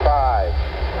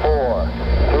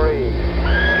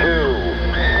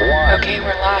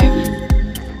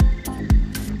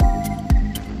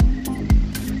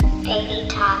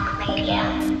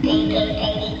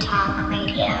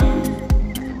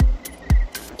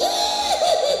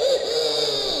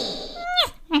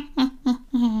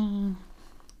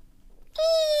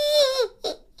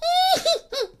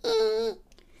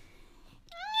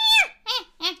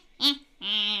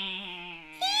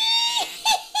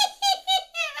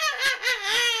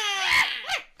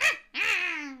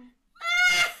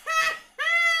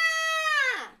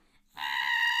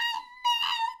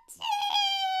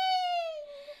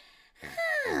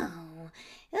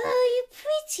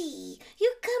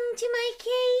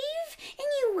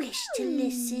wish to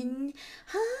listen?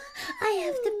 Huh? I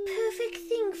have the perfect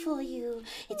thing for you.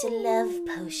 It's a love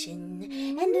potion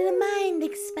and a mind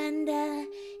expander.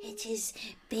 It is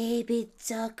Baby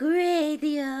Talk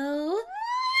Radio.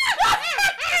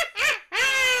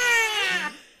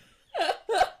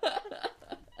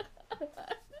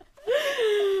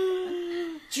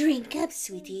 Drink up,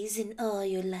 sweeties, and all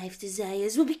your life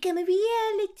desires will become a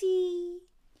reality.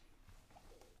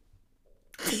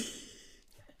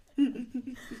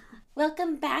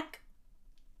 Welcome back,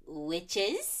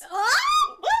 witches.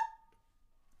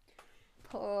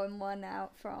 Pulling one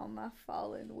out for all my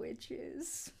fallen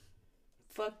witches.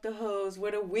 Fuck the hoes.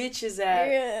 Where the witch is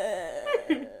at?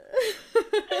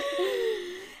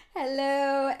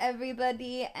 Hello,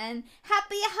 everybody, and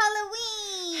happy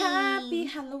Halloween! Happy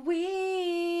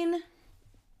Halloween.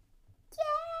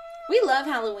 Yeah! We love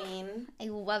Halloween. I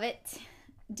love it.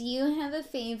 Do you have a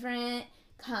favorite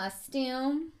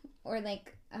costume? Or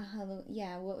like a Halloween?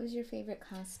 Yeah, what was your favorite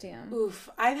costume?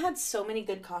 Oof, I've had so many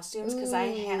good costumes because I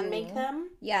hand make them.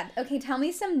 Yeah, okay, tell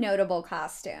me some notable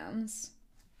costumes.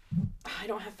 I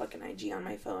don't have fucking IG on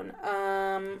my phone.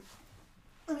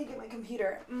 Let me get my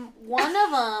computer. One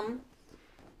of them,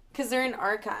 because they're in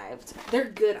archived, they're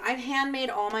good. I've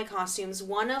handmade all my costumes.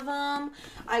 One of them,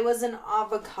 I was an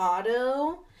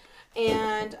avocado,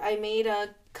 and I made a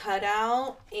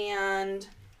cutout, and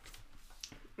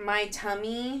my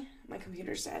tummy, my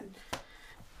computer's dead.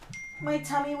 My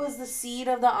tummy was the seed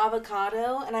of the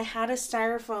avocado, and I had a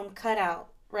styrofoam cutout.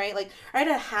 Right? Like, I had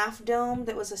a half dome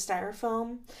that was a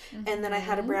styrofoam, and then I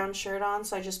had a brown shirt on,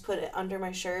 so I just put it under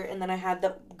my shirt, and then I had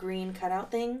the green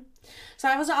cutout thing. So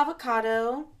I was an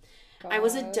avocado. God. I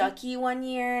was a ducky one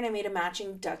year, and I made a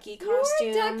matching ducky costume.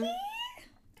 You were a ducky?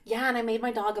 Yeah, and I made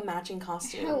my dog a matching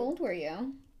costume. How old were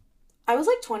you? I was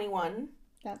like 21.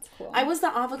 That's cool. I was the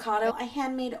avocado. I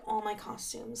handmade all my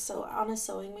costumes. So on a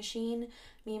sewing machine,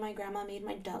 me and my grandma made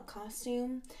my duck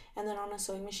costume. And then on a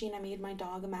sewing machine, I made my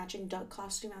dog a matching duck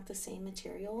costume out the same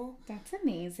material. That's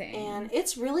amazing. And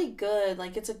it's really good.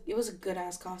 Like, it was a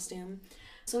good-ass costume.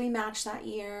 So we matched that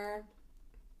year.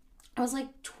 I was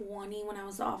like 20 when I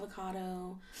was the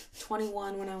avocado.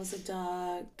 21 when I was a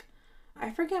duck.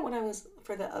 I forget when I was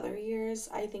for the other years.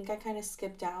 I think I kind of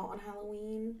skipped out on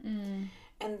Halloween.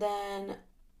 And then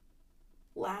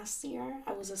last year,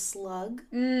 I was a slug.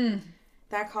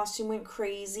 That costume went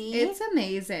crazy. It's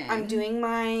amazing. I'm doing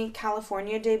my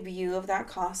California debut of that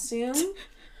costume.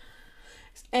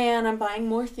 And I'm buying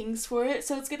more things for it,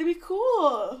 so it's going to be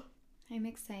cool. I'm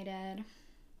excited.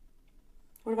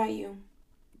 What about you?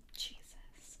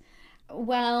 Jesus.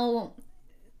 Well,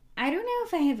 I don't know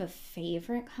if I have a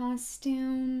favorite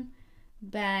costume,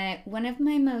 but one of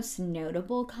my most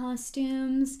notable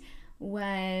costumes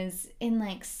was in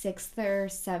like 6th or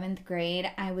 7th grade.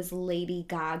 I was Lady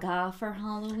Gaga for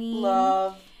Halloween.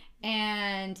 Love.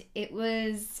 And it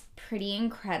was pretty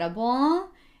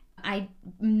incredible. I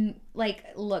like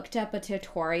looked up a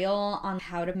tutorial on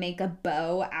how to make a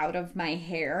bow out of my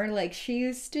hair like she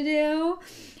used to do.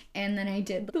 And then I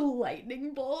did the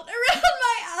lightning bolt around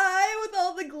my eye with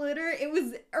all the glitter. It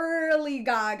was early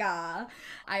Gaga.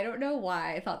 I don't know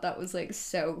why. I thought that was like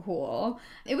so cool.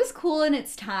 It was cool in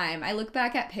its time. I look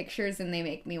back at pictures and they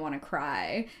make me want to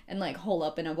cry and like hole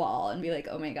up in a ball and be like,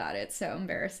 oh my God, it's so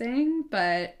embarrassing.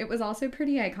 But it was also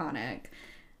pretty iconic.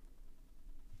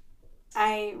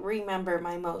 I remember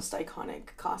my most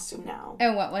iconic costume now.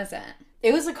 Oh, what was it?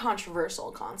 It was a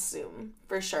controversial costume,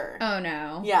 for sure. Oh,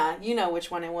 no. Yeah, you know which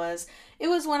one it was. It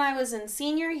was when I was in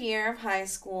senior year of high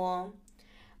school,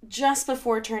 just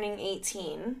before turning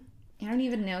 18. I don't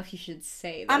even know if you should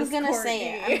say this, I'm going to Courtney.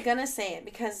 say it. I'm going to say it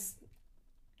because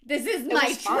this is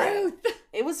my truth.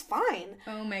 It was fine.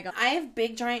 Oh, my God. I have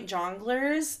big, giant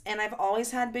jonglers, and I've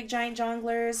always had big, giant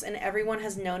jonglers, and everyone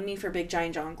has known me for big,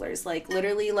 giant jonglers. Like,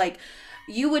 literally, like,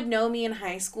 you would know me in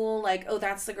high school, like, oh,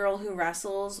 that's the girl who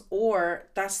wrestles, or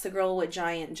that's the girl with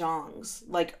giant jongs.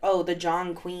 Like, oh, the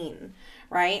jong queen,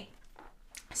 right?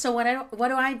 So what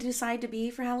do I decide to be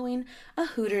for Halloween? A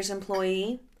Hooters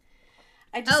employee.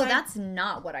 Oh, that's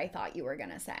not what I thought you were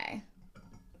going to say.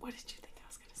 What did you think I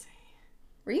was going to say?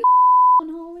 Were you on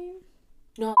Halloween?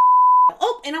 No.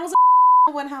 Oh, and I was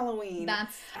a one Halloween.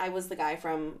 I was the guy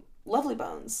from Lovely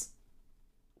Bones.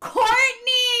 Courtney!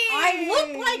 I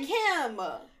look like him!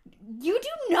 You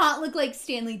do not look like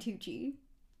Stanley Tucci.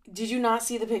 Did you not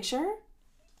see the picture?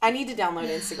 I need to download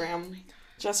Instagram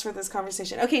just for this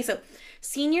conversation. Okay, so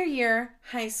senior year,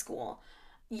 high school.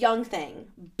 Young thing,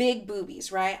 big boobies,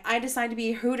 right? I decided to be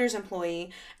a Hooters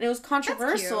employee, and it was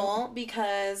controversial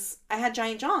because I had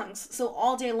giant jongs. So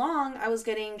all day long, I was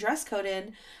getting dress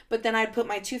coded, but then I'd put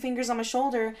my 2 fingers on my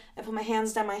shoulder and put my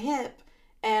hands down my hip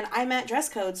And I met dress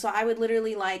code, so I would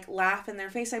literally like laugh in their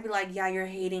face. I'd be like, yeah, you're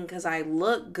hating because I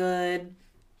look good.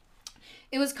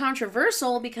 It was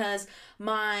controversial because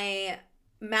my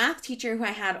math teacher, who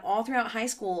I had all throughout high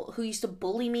school, who used to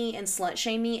bully me and slut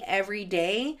shame me every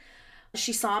day,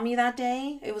 she saw me that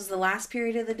day. It was the last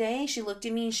period of the day. She looked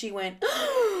at me and she went,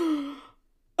 oh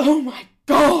my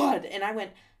God. And I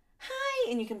went,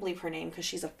 hi. And you can believe her name because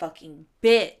she's a fucking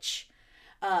bitch.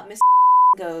 Miss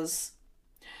goes,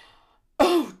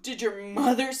 oh, did your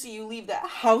mother see you leave the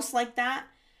house like that?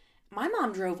 My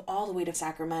mom drove all the way to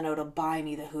Sacramento to buy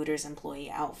me the Hooters employee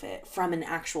outfit from an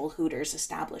actual Hooters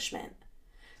establishment.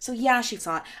 So yeah, she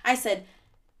saw it. I said,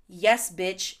 yes,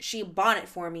 bitch. She bought it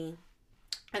for me.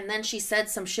 And then she said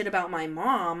some shit about my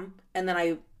mom. And then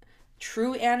I,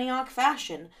 true Antioch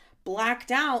fashion,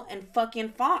 blacked out and fucking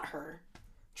fought her.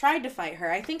 Tried to fight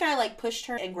her. I think I like pushed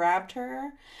her and grabbed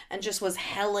her and just was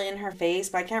hella in her face,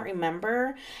 but I can't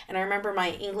remember. And I remember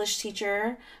my English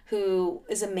teacher, who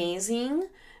is amazing,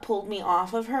 pulled me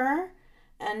off of her.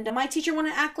 And my teacher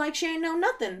wanted to act like she ain't know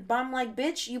nothing. But I'm like,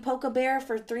 bitch, you poke a bear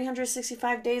for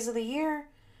 365 days of the year,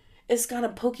 it's gotta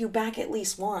poke you back at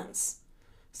least once.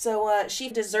 So she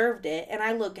deserved it. And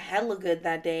I looked hella good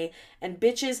that day. And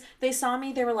bitches, they saw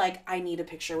me, they were like, I need a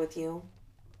picture with you.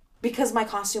 Because my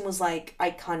costume was like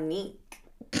iconic.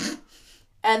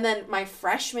 And then my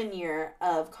freshman year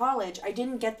of college, I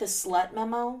didn't get the slut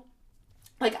memo.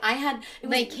 Like I had it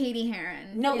was, like Katie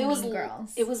Heron. No, it was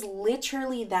Girls. It was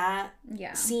literally that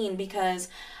scene because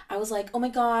I was like, oh my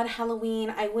God,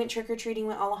 Halloween. I went trick-or-treating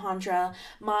with Alejandra.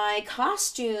 My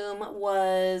costume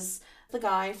was the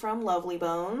guy from Lovely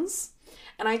Bones.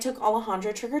 And I took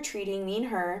Alejandra trick-or-treating, me and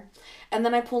her. And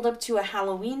then I pulled up to a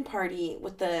Halloween party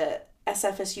with the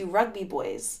SFSU rugby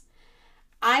boys.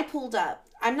 I pulled up.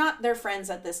 I'm not their friends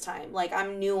at this time. Like,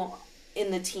 I'm new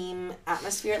in the team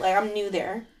atmosphere. Like, I'm new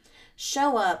there.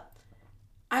 Show up.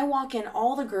 I walk in.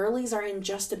 All the girlies are in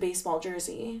just a baseball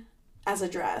jersey as a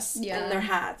dress. Yeah. And their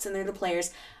hats. And they're the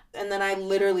players. And then I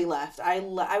literally left. I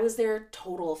was there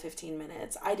total 15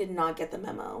 minutes. I did not get the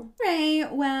memo. Right.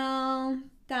 Well,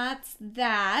 that's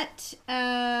that.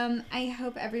 I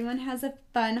hope everyone has a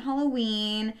fun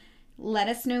Halloween. Let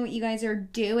us know what you guys are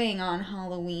doing on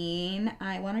Halloween.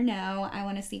 I want to know. I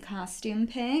want to see costume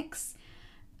pics.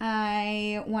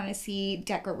 I want to see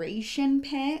decoration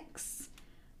pics.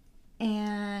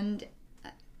 And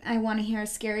I want to hear a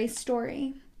scary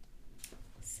story.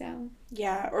 So.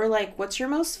 Yeah, or like, what's your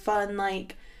most fun,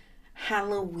 like,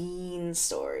 Halloween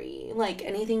story? Like,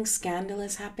 anything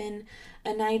scandalous happen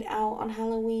a night out on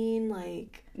Halloween?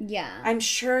 Like, yeah. I'm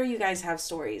sure you guys have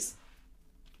stories.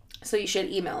 So you should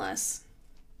email us.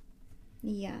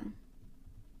 Yeah.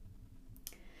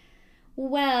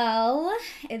 Well,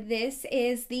 this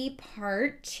is the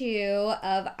part 2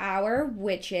 of our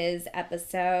witches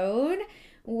episode,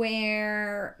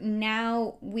 where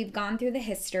now we've gone through the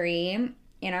history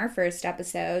in our first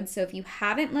episode. So if you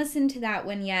haven't listened to that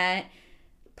one yet,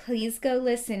 please go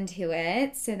listen to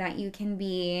it so that you can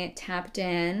be tapped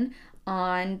in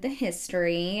on the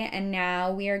history. And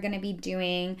now we are going to be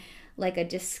doing like a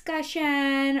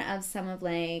discussion of some of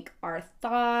like our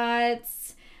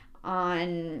thoughts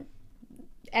on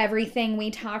everything we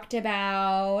talked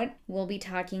about. We'll be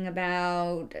talking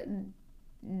about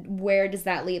where does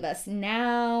that leave us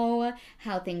now,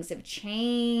 how things have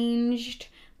changed,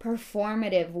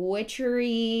 performative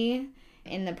witchery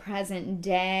in the present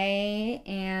day,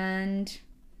 and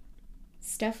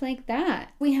stuff like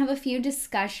that. We have a few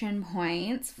discussion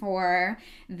points for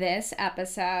this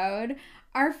episode.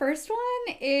 Our first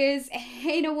one is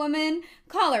hate a woman,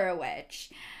 call her a witch.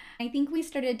 I think we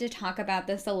started to talk about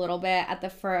this a little bit at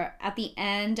the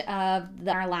end of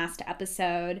our last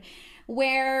episode,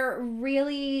 where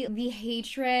really the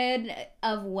hatred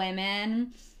of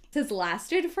women has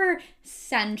lasted for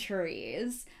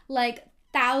centuries, like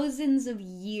thousands of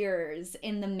years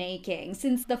in the making.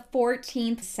 Since the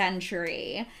 14th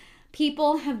century,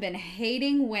 people have been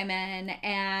hating women,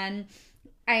 and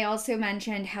I also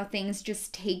mentioned how things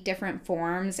just take different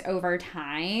forms over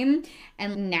time,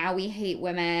 and now we hate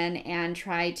women and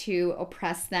try to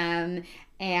oppress them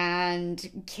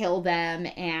and kill them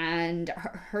and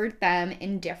hurt them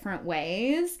in different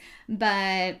ways.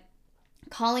 But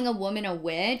calling a woman a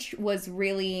witch was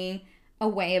really a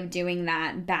way of doing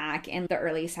that back in the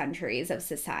early centuries of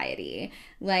society.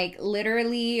 Like,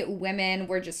 literally, women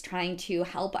were just trying to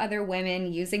help other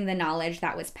women using the knowledge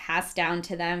that was passed down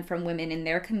to them from women in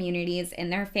their communities, in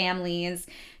their families,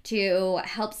 to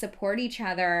help support each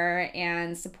other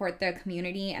and support the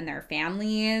community and their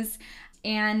families.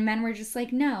 And men were just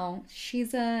like, no,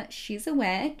 she's a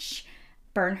witch.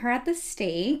 Burn her at the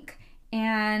stake.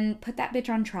 and put that bitch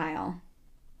on trial.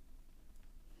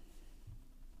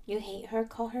 You hate her,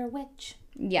 call her a witch.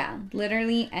 Yeah,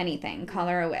 literally anything. Call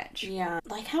her a witch. Yeah.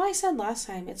 Like how I said last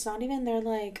time, it's not even they're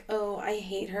like, oh, I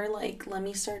hate her, like, let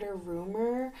me start a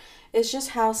rumor. It's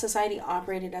just how society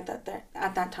operated at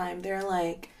that time. They're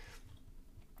like,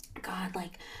 God,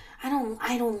 like, I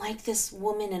don't like this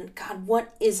woman, and God,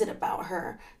 what is it about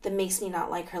her that makes me not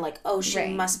like her? Like, oh,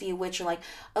 she must be a witch, or like,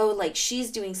 oh, like,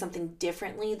 she's doing something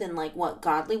differently than, like, what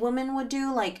godly women would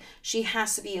do. Like, she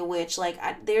has to be a witch.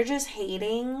 Like, they're just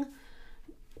hating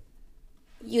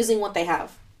using what they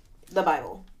have, the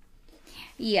Bible.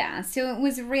 Yeah, so it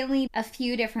was really a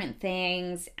few different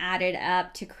things added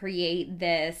up to create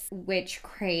this witch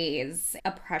craze,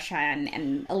 oppression,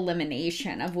 and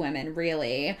elimination of women,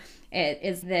 really. It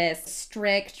is this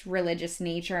strict religious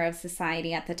nature of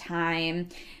society at the time,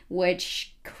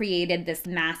 which created this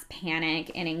mass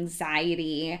panic and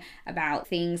anxiety about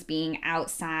things being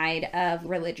outside of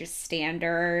religious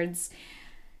standards.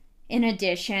 In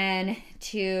addition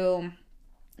to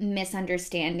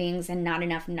misunderstandings and not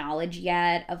enough knowledge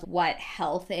yet of what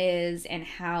health is and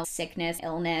how sickness,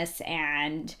 illness,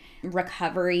 and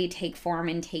recovery take form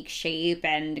and take shape,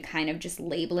 and kind of just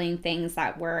labeling things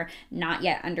that were not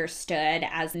yet understood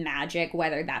as magic,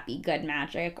 whether that be good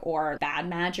magic or bad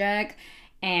magic.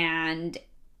 And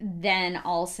then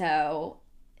also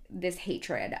this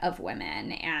hatred of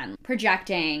women and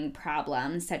projecting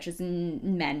problems such as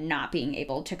men not being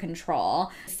able to control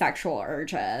sexual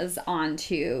urges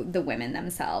onto the women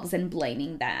themselves and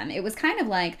blaming them. It was kind of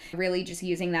like really just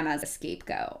using them as a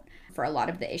scapegoat for a lot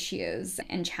of the issues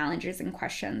and challenges and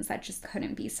questions that just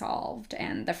couldn't be solved,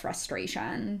 and the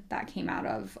frustration that came out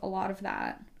of a lot of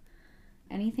that.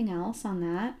 Anything else on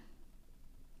that?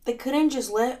 They couldn't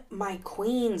just let my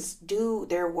queens do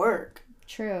their work.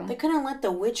 True. They couldn't let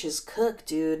the witches cook,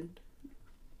 dude.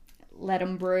 Let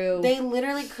them brew. They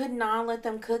literally could not let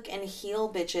them cook and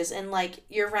heal bitches. And, like,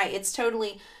 you're right. It's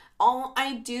totally...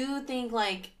 I do think,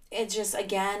 like, it's just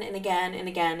again and again and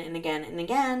again and again and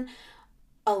again,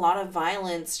 a lot of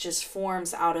violence just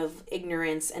forms out of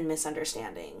ignorance and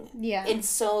misunderstanding. Yeah. And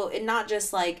so, it not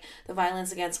just, like, the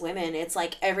violence against women. It's,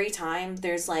 like, every time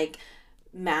there's, like,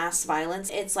 mass violence,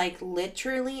 it's, like,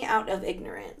 literally out of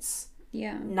ignorance.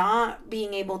 Yeah. Not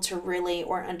being able to relate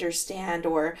or understand,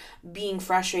 or being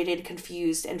frustrated,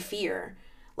 confused, and fear.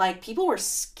 Like, people were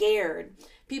scared.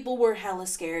 People were hella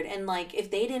scared. And, like, if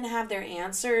they didn't have their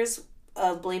answers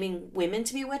of blaming women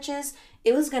to be witches,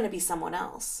 it was going to be someone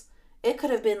else. It could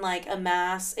have been, like, a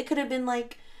mass. It could have been,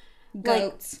 like...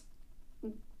 Goats.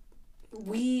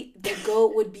 The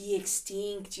goat would be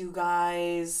extinct, you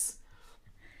guys.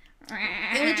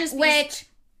 It would just be...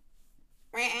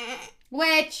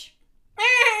 Witch.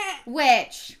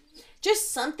 Witch.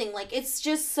 Just something, like, it's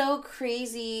just so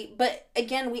crazy. But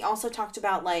again, we also talked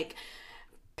about, like,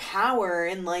 power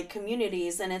in, like,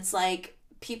 communities, and it's like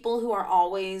people who are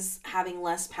always having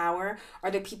less power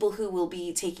are the people who will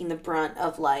be taking the brunt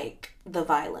of, like, the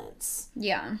violence.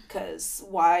 Yeah. Because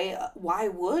why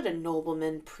would a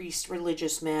nobleman, priest,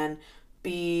 religious man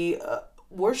be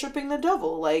worshiping the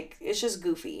devil? Like, it's just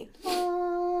goofy.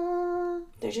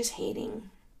 They're just hating.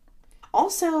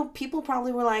 Also, people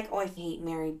probably were like, oh, I hate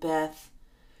Mary Beth.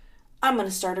 I'm going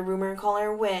to start a rumor and call her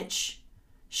a witch.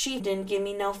 She didn't give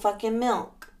me no fucking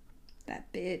milk.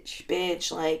 That bitch. Bitch,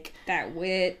 like... That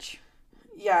witch.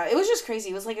 Yeah, it was just crazy.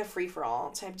 It was like a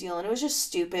free-for-all type deal, and it was just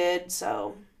stupid,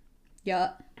 so...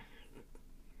 Yup.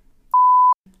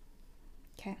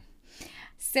 Okay.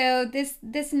 So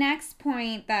this next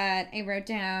point that I wrote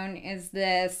down is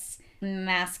this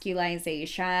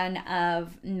masculization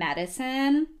of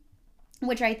medicine,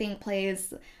 which I think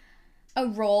plays a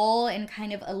role in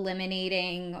kind of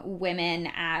eliminating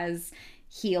women as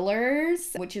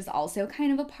healers, which is also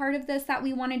kind of a part of this that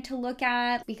we wanted to look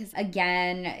at, because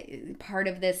again, part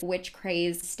of this witch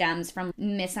craze stems from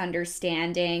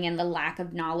misunderstanding and the lack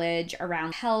of knowledge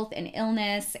around health and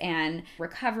illness and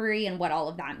recovery and what all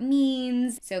of that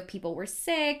means. So if people were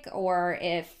sick, or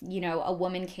if, you know, a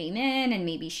woman came in and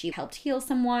maybe she helped heal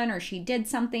someone, or she did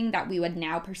something that we would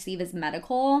now perceive as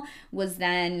medical, was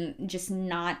then just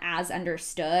not as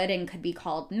understood and could be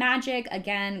called magic,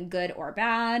 again, good or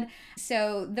bad. So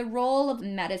the role of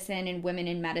medicine and women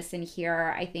in medicine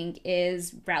here, I think,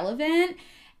 is relevant.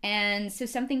 And so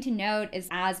something to note is,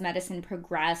 as medicine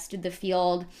progressed, the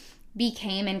field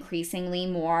became increasingly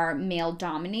more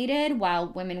male-dominated, while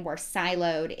women were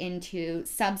siloed into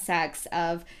subsects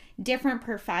of different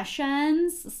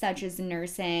professions, such as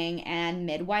nursing and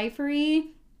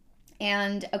midwifery.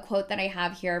 And a quote that I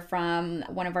have here from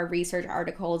one of our research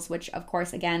articles, which of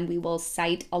course, again, we will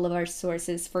cite all of our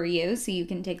sources for you so you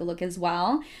can take a look as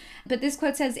well. But this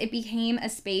quote says, "It became a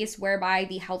space whereby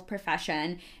the health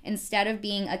profession, instead of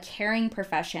being a caring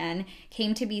profession,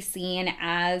 came to be seen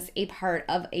as a part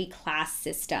of a class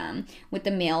system with the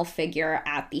male figure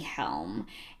at the helm."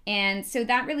 And so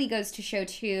that really goes to show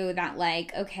too that,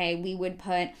 like, okay, we would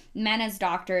put men as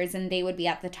doctors and they would be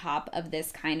at the top of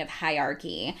this kind of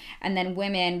hierarchy. And then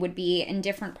women would be in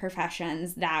different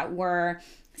professions that were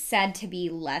said to be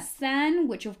less than,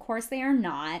 which of course they are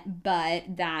not,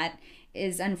 but that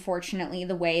is unfortunately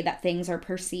the way that things are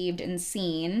perceived and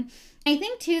seen. I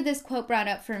think too, this quote brought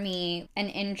up for me an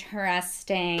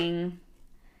interesting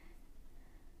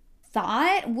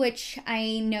thought, which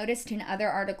I noticed in other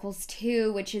articles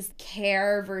too, which is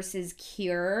care versus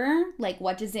cure. Like,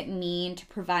 what does it mean to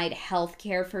provide health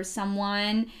care for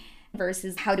someone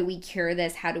versus how do we cure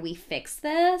this? How do we fix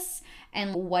this?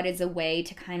 And what is a way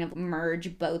to kind of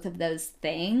merge both of those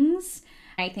things?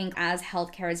 I think as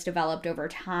healthcare has developed over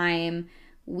time,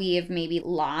 we have maybe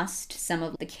lost some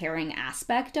of the caring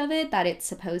aspect of it that it's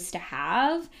supposed to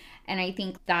have. And I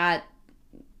think that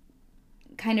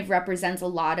kind of represents a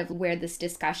lot of where this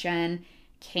discussion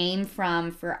came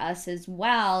from for us as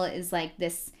well, is like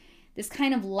this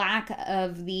kind of lack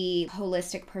of the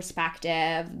holistic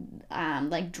perspective,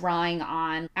 like drawing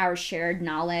on our shared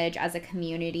knowledge as a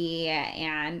community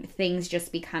and things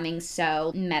just becoming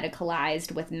so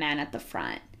medicalized with men at the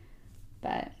front.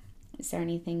 But is there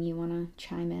anything you want to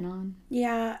chime in on?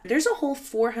 Yeah, there's a whole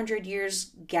 400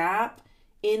 years gap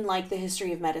in like the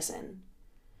history of medicine.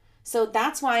 So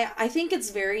that's why I think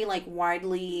it's very like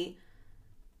widely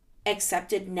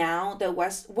accepted now that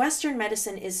Western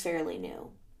medicine is fairly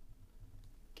new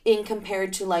in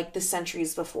compared to like the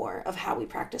centuries before of how we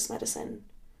practice medicine.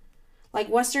 Like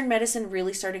Western medicine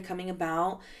really started coming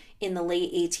about in the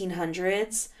late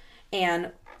 1800s,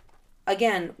 and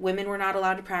again, women were not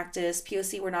allowed to practice,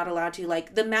 POC were not allowed to,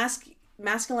 like the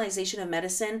masculinization of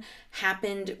medicine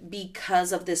happened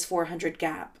because of this 400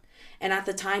 gap. And at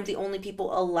the time, the only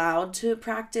people allowed to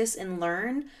practice and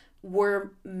learn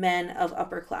were men of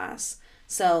upper class.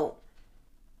 So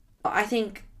I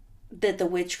think that the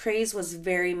witch craze was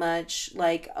very much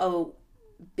like a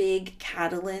big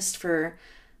catalyst for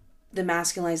the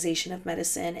masculinization of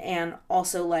medicine, and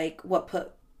also like what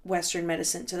put Western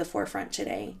medicine to the forefront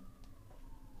today.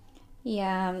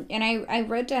 Yeah, and I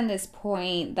wrote down this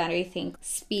point that I think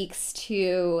speaks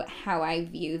to how I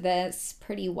view this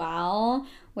pretty well,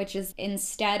 which is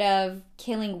instead of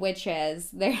killing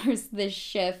witches, there's this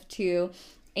shift to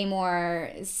a more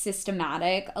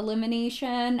systematic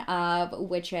elimination of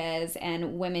witches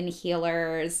and women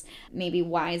healers, maybe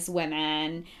wise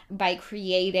women, by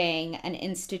creating an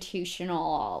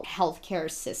institutional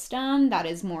healthcare system that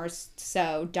is more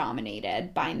so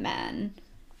dominated by men.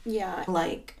 Yeah,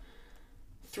 like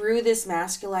through this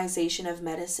masculization of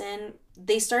medicine,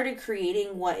 they started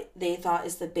creating what they thought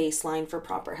is the baseline for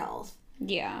proper health.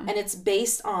 Yeah. And it's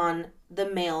based on the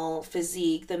male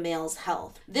physique, the male's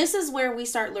health. This is where we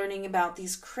start learning about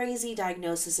these crazy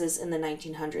diagnoses in the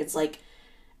 1900s, like,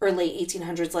 or late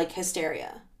 1800s, like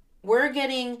hysteria.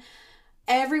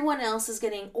 Everyone else is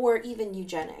getting, or even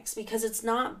eugenics, because it's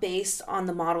not based on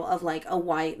the model of like a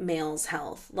white male's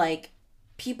health. Like,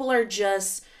 people are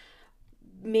just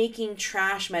making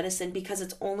trash medicine because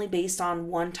it's only based on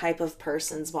one type of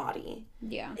person's body.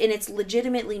 Yeah. And it's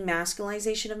legitimately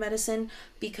masculization of medicine,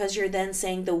 because you're then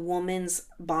saying the woman's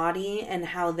body and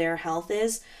how their health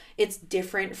is, it's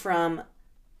different from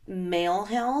male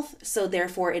health, so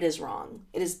therefore it is wrong.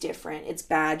 It is different. It's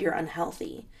bad. You're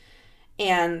unhealthy.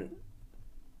 And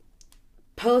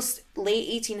post late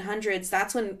 1800s,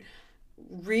 that's when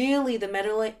really the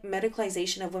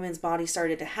medicalization of women's bodies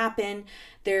started to happen.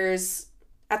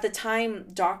 At the time,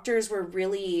 doctors were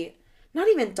really, not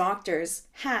even doctors,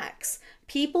 hacks.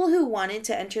 People who wanted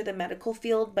to enter the medical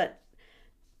field but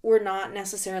were not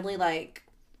necessarily like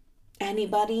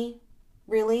anybody,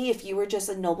 really. If you were just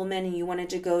a nobleman and you wanted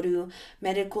to go to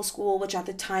medical school, which at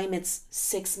the time it's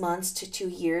 6 months to 2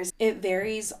 years, it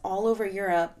varies all over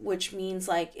Europe, which means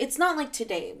like, it's not like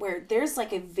today where there's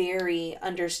like a very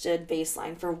understood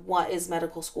baseline for what is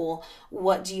medical school,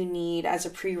 what do you need as a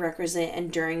prerequisite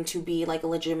and during to be like a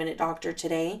legitimate doctor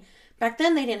today. Back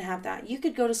then they didn't have that. You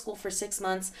could go to school for 6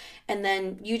 months and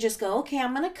then you just go, okay,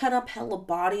 I'm going to cut up hella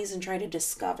bodies and try to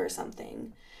discover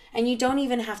something. And you don't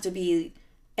even have to be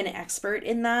an expert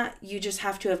in that. You just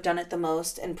have to have done it the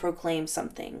most and proclaim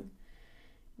something.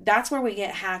 That's where we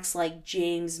get hacks like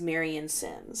James Marion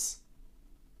Sims.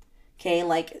 Okay,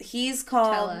 like he's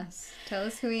called... Tell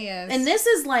us who he is. And this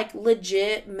is like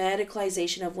legit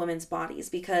medicalization of women's bodies,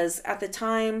 because at the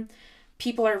time,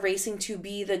 people are racing to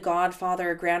be the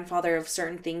godfather or grandfather of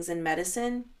certain things in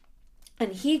medicine.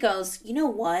 And he goes, you know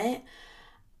what?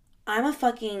 I'm a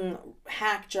fucking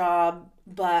hack job,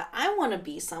 but I want to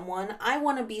be someone. I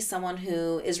want to be someone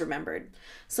who is remembered.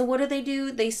 So what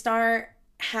do? They start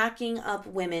hacking up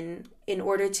women in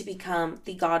order to become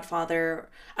the godfather.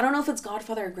 I don't know if it's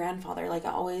godfather or grandfather. Like,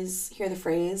 I always hear the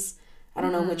phrase. I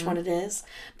don't know which one it is.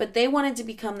 But they wanted to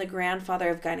become the grandfather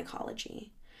of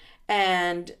gynecology.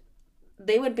 And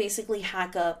they would basically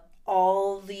hack up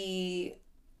all the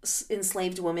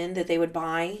enslaved women that they would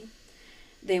buy.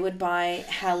 They would buy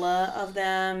hella of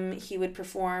them. He would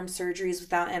perform surgeries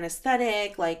without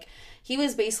anesthetic. Like, he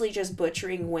was basically just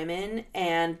butchering women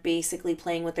and basically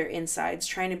playing with their insides,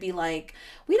 trying to be like,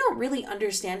 we don't really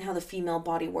understand how the female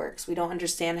body works. We don't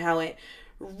understand how it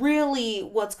really,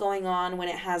 what's going on when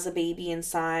it has a baby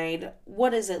inside. What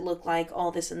does it look like?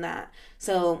 All this and that.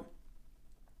 So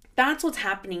that's what's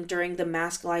happening during the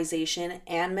masculization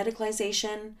and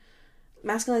medicalization.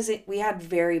 We had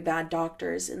very bad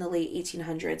doctors in the late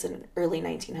 1800s and early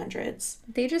 1900s.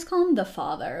 They just call him the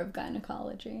father of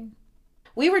gynecology.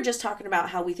 We were just talking about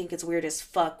how we think it's weird as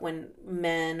fuck when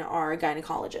men are a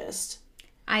gynecologist.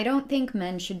 I don't think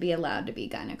men should be allowed to be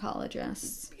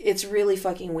gynecologists. It's really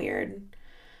fucking weird.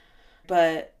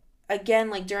 But again,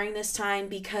 like during this time,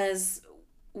 because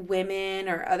women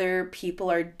or other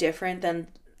people are different than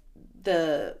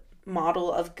the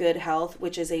model of good health,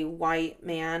 which is a white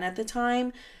man at the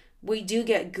time, we do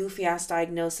get goofy ass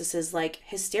diagnoses like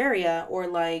hysteria, or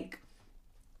like,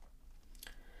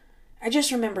 I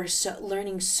just remember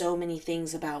learning so many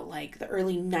things about like the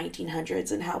early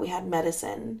 1900s and how we had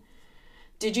medicine.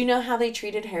 Did you know how they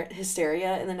treated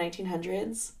hysteria in the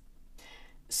 1900s?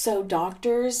 So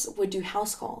doctors would do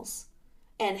house calls.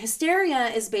 And hysteria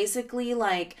is basically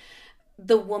like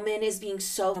the woman is being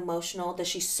so emotional that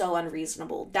she's so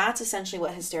unreasonable. That's essentially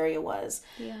what hysteria was.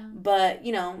 Yeah. But,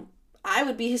 you know, I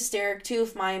would be hysteric too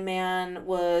if my man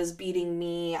was beating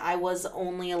me. I was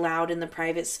only allowed in the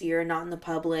private sphere, not in the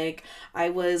public. I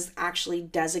was actually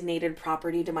designated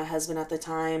property to my husband at the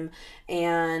time.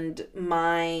 And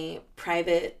my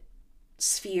private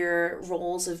sphere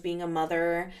roles of being a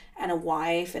mother and a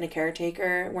wife and a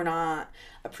caretaker were not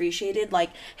appreciated.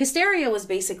 Like, hysteria was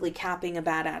basically capping a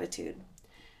bad attitude.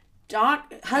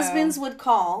 Husbands would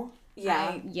call.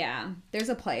 Yeah, there's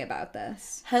a play about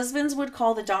this. Husbands would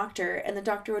call the doctor, and the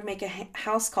doctor would make a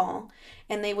house call,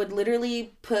 and they would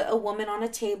literally put a woman on a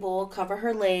table, cover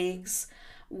her legs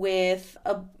with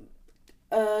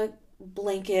a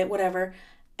blanket, whatever,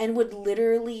 and would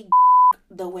literally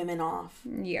the women off.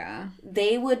 Yeah.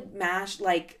 They would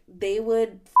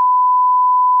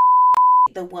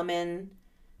the woman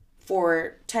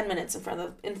for 10 minutes in front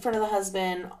of the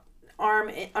husband,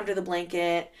 arm under the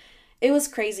blanket. It was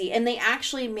crazy. And they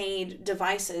actually made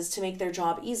devices to make their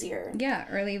job easier. Yeah,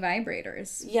 early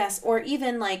vibrators. Yes, or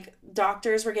even like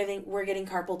doctors were getting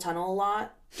carpal tunnel a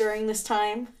lot during this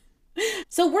time.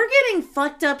 So we're getting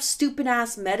fucked up, stupid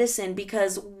ass medicine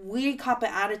because we cop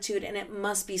an attitude, and it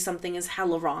must be something is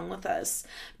hella wrong with us.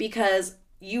 Because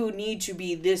you need to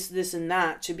be this, and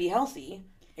that to be healthy.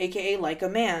 AKA like a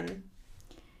man.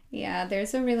 Yeah,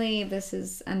 this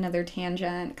is another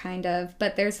tangent, kind of,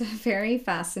 but there's a very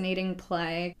fascinating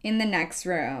play in the next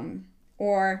room,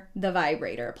 or the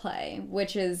vibrator play,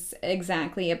 which is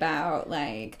exactly about,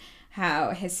 like,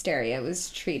 how hysteria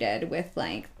was treated with,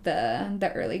 like,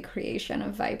 the early creation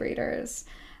of vibrators.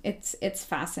 It's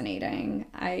fascinating.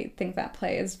 I think that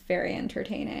play is very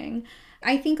entertaining.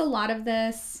 I think a lot of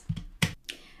this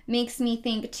makes me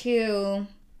think, too,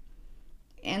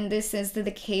 and this is the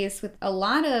case with a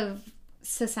lot of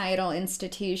societal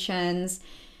institutions,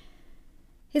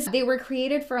 is they were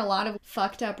created for a lot of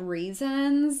fucked up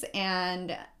reasons,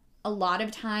 and a lot of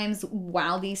times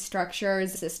while these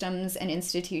structures, systems, and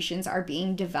institutions are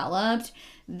being developed,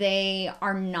 they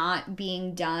are not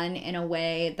being done in a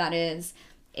way that is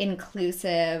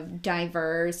inclusive,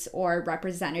 diverse, or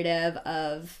representative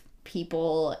of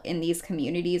people in these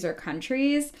communities or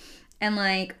countries. And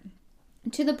like,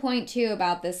 to the point too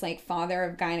about this like father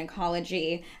of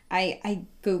gynecology, I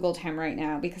googled him right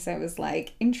now because I was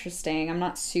like, interesting, I'm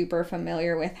not super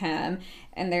familiar with him,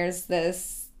 and there's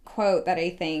this quote that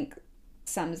I think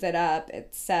sums it up.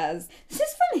 It says, this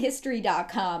is from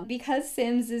history.com. Because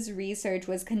Sims's research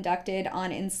was conducted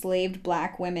on enslaved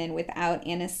Black women without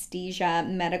anesthesia,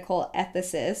 medical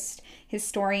ethicists,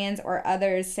 historians, or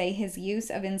others say his use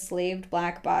of enslaved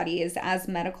Black bodies as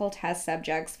medical test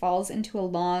subjects falls into a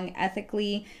long,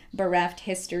 ethically bereft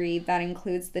history that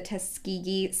includes the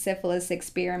Tuskegee syphilis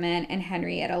experiment and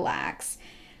Henrietta Lacks.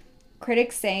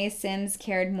 Critics say Sims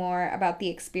cared more about the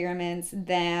experiments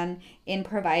than in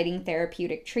providing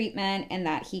therapeutic treatment, and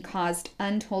that he caused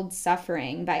untold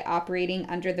suffering by operating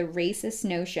under the racist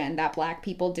notion that Black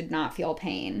people did not feel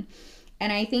pain.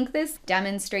 And I think this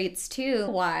demonstrates, too,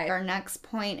 why our next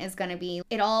point is going to be,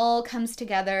 it all comes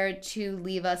together to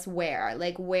leave us where?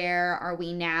 Like, where are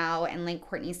we now? And like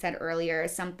Courtney said earlier,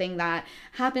 something that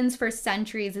happens for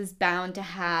centuries is bound to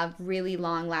have really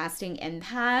long-lasting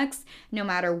impacts, no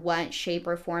matter what shape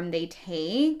or form they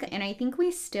take. And I think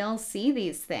we still see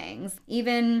these things.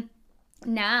 Even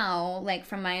now, like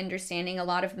from my understanding, a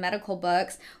lot of medical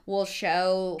books will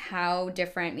show how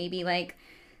different maybe like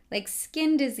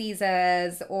skin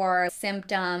diseases or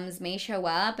symptoms may show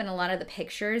up, and a lot of the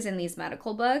pictures in these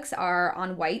medical books are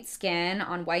on white skin,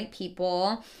 on white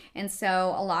people. And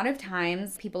so a lot of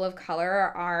times people of color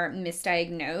are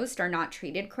misdiagnosed or not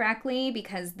treated correctly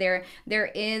because there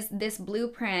is this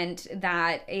blueprint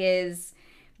that is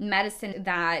medicine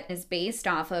that is based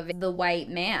off of the white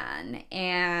man.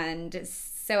 And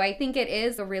so I think it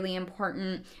is a really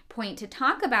important point to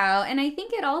talk about. And I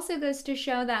think it also goes to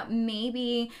show that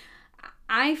maybe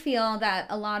I feel that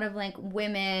a lot of like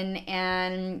women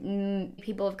and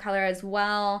people of color as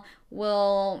well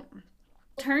will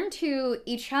turn to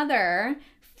each other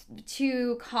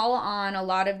to call on a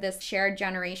lot of this shared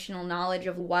generational knowledge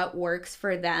of what works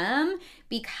for them,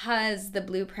 because the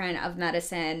blueprint of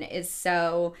medicine is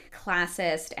so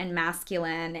classist and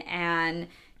masculine and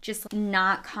just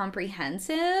not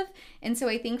comprehensive. And so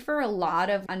I think for a lot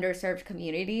of underserved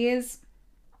communities,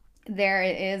 there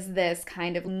is this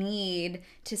kind of need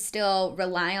to still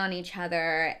rely on each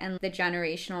other and the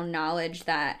generational knowledge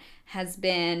that has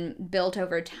been built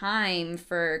over time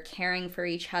for caring for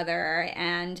each other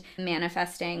and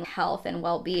manifesting health and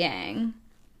well-being.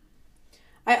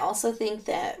 I also think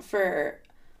that for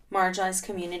marginalized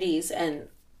communities, and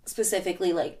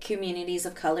specifically like communities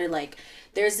of color, like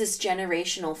there's this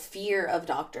generational fear of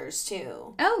doctors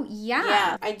too. Oh, yeah.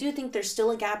 Yeah, I do think there's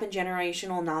still a gap in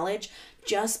generational knowledge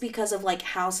just because of like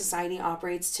how society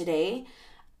operates today.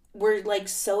 We're like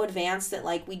so advanced that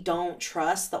like we don't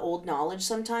trust the old knowledge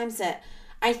sometimes, that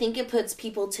I think it puts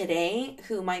people today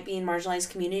who might be in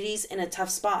marginalized communities in a tough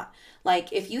spot.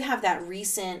 Like if you have that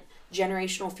recent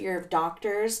generational fear of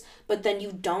doctors, but then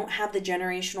you don't have the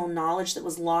generational knowledge that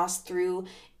was lost through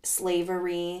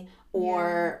slavery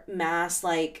or mass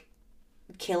like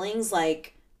killings,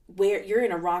 like where you're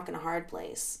in a rock and a hard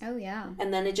place. Oh yeah.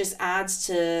 And then it just adds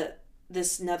to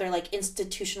this another like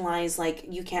institutionalized like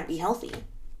you can't be healthy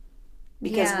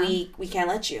because we can't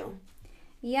let you.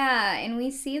 Yeah, and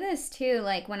we see this too,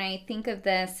 like when I think of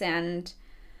this and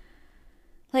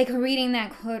like reading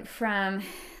that quote from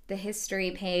the history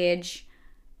page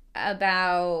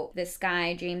about this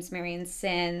guy, James Marion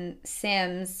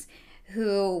Sims,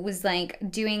 who was like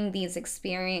doing these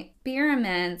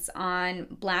experiments on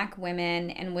Black women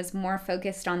and was more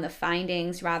focused on the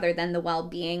findings rather than the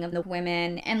well-being of the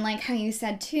women. And like how you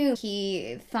said too,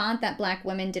 he thought that Black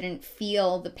women didn't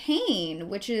feel the pain,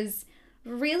 which is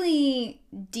really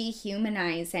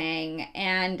dehumanizing,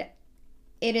 and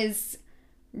it is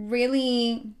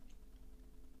really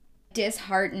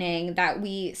disheartening that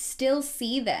we still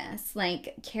see this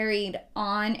like carried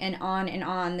on and on and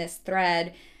on, this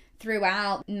thread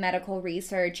throughout medical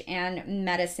research and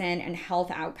medicine and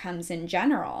health outcomes in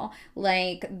general.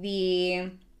 Like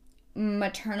the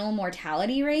maternal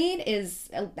mortality rate is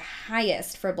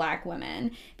highest for Black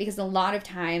women because a lot of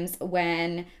times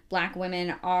when Black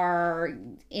women are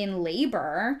in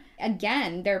labor,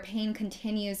 again, their pain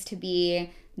continues to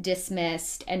be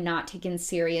dismissed and not taken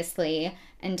seriously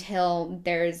until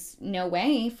there's no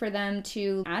way for them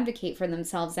to advocate for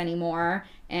themselves anymore,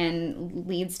 and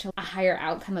leads to a higher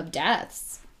outcome of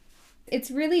deaths. It's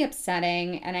really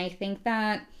upsetting, and I think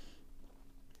that,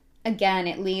 again,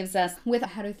 it leaves us with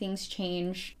how do things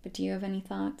change? But do you have any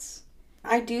thoughts?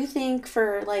 I do think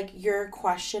for like your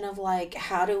question of like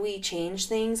how do we change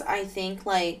things, I think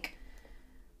like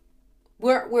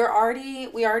we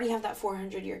already have that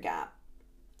 400-year gap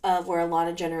of where a lot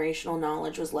of generational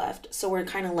knowledge was left. So we're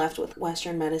kind of left with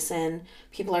Western medicine.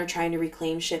 People are trying to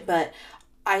reclaim shit. But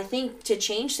I think to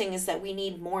change things is that we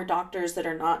need more doctors that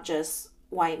are not just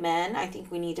white men. I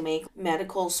think we need to make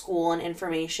medical school and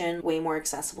information way more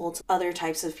accessible to other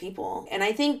types of people. And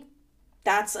I think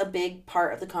that's a big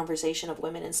part of the conversation of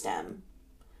women in STEM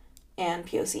and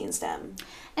POC in STEM.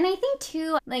 And I think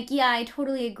too, like, yeah, I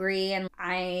totally agree. And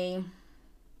I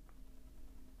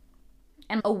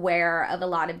am aware of a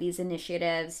lot of these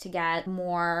initiatives to get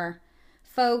more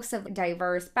folks of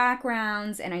diverse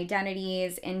backgrounds and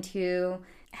identities into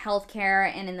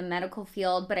healthcare and in the medical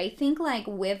field. But I think, like,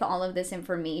 with all of this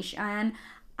information,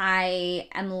 I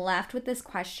am left with this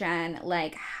question,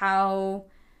 like, how,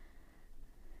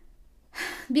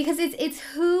 because it's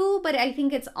who, but I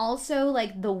think it's also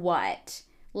like the what.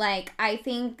 Like, I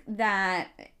think that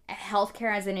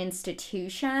healthcare as an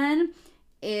institution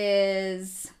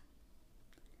is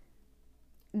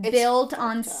built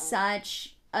on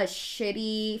such a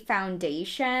shitty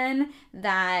foundation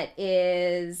that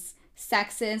is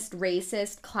sexist,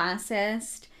 racist,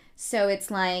 classist. So it's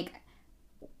like,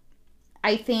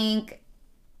 I think,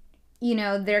 you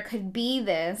know, there could be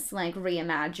this like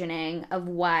reimagining of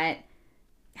what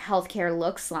healthcare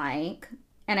looks like.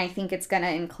 And I think it's going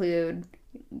to include,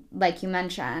 like you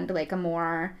mentioned, like a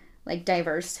more like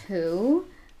diverse who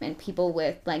and people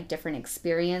with like different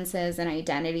experiences and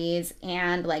identities,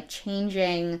 and like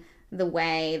changing the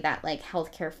way that like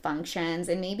healthcare functions,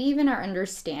 and maybe even our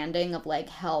understanding of like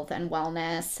health and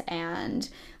wellness, and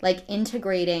like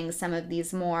integrating some of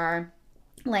these more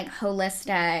like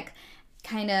holistic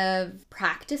kind of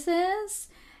practices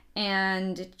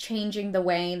and changing the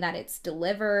way that it's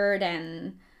delivered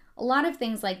and a lot of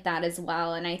things like that as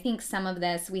well. And I think some of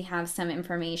this, we have some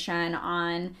information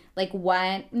on like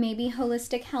what maybe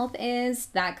holistic health is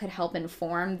that could help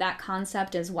inform that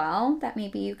concept as well, that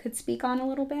maybe you could speak on a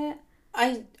little bit.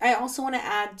 I also want to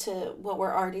add to what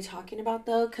we're already talking about,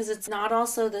 though, because it's not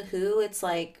also the who. It's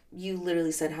like you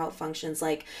literally said how it functions.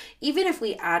 Like, even if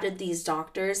we added these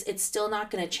doctors, it's still not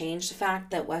going to change the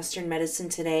fact that Western medicine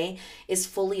today is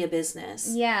fully a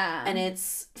business. Yeah. And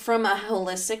it's, from a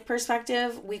holistic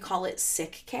perspective, we call it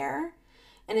sick care.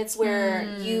 And it's where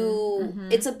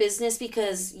it's a business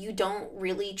because you don't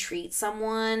really treat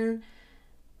someone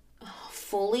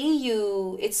fully.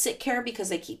 It's sick care because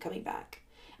they keep coming back.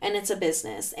 And it's a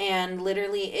business. And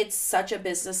literally, it's such a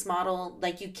business model,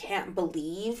 like, you can't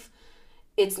believe.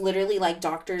 It's literally like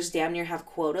doctors damn near have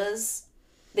quotas.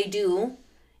 They do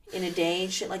in a day,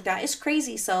 shit like that. It's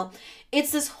crazy. So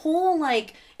it's this whole,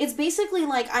 like, it's basically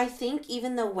like, I think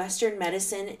even though Western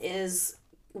medicine is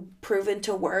proven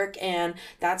to work and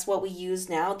that's what we use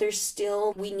now,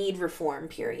 we need reform,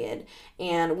 period.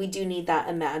 And we do need that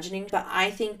imagining. But I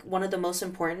think one of the most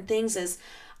important things is,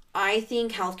 I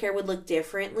think healthcare would look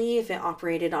differently if it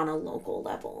operated on a local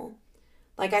level.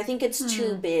 Like, I think it's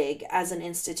too big as an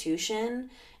institution.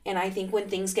 And I think when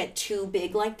things get too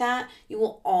big like that, you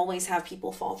will always have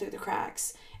people fall through the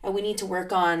cracks. And we need to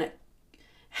work on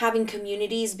having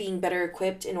communities being better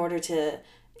equipped in order to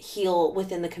heal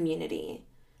within the community.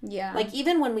 Yeah. Like,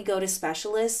 even when we go to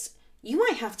specialists, you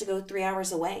might have to go 3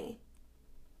 hours away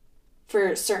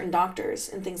for certain doctors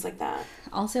and things like that.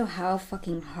 Also, how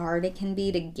fucking hard it can be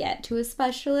to get to a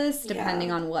specialist, depending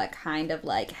on what kind of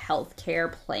like healthcare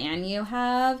plan you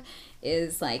have,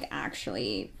 is like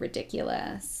actually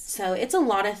ridiculous. So it's a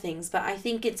lot of things, but I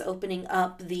think it's opening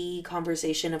up the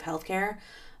conversation of healthcare.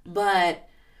 But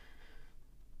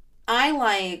I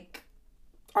like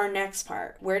our next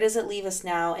part. Where does it leave us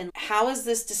now? And how is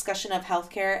this discussion of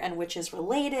healthcare and witches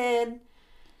related?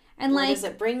 And where does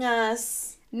it bring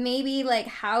us? Maybe like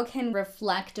how can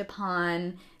reflect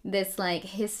upon this like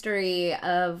history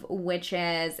of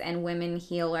witches and women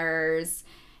healers,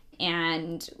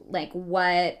 and like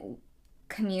what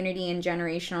community and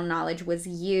generational knowledge was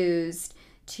used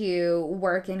to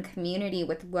work in community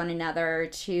with one another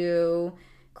to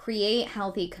create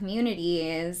healthy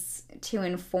communities to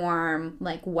inform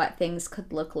like what things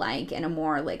could look like in a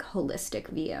more like holistic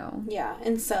view. Yeah.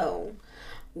 And so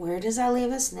where does that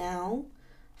leave us now?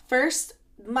 First,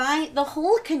 the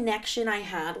whole connection I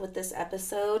had with this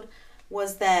episode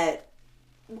was that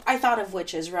I thought of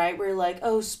witches, right? We're like,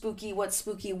 oh, spooky, what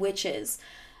spooky witches?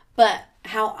 But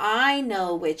how I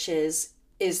know witches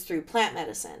is through plant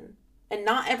medicine. And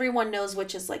not everyone knows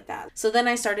witches like that. So then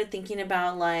I started thinking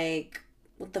about, like,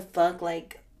 what the fuck?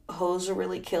 Like, hoes were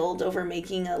really killed over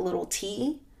making a little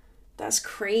tea? That's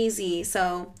crazy.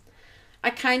 So I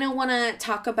kind of want to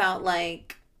talk about,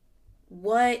 like,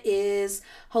 what is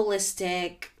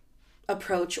holistic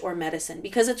approach or medicine,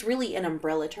 because it's really an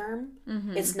umbrella term.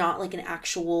 It's not like an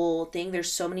actual thing. There's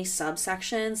so many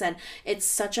subsections, and it's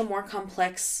such a more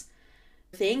complex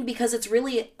thing because it's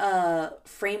really a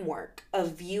framework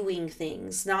of viewing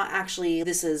things, not actually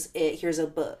this is it, here's a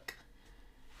book.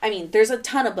 I mean, there's a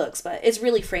ton of books, but it's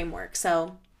really framework.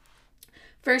 So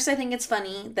first, I think it's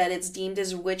funny that it's deemed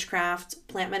as witchcraft.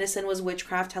 Plant medicine was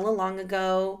witchcraft hella long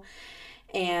ago.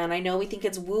 And I know we think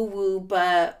it's woo-woo,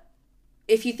 but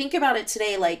if you think about it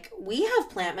today, like, we have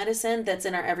plant medicine that's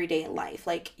in our everyday life.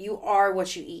 Like, you are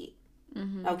what you eat.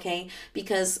 Mm-hmm. Okay?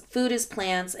 Because food is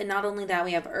plants, and not only that,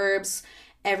 we have herbs,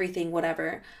 everything,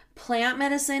 whatever. Plant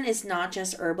medicine is not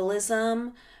just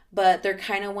herbalism, but they're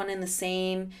kind of one and the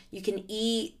same. You can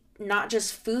eat not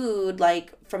just food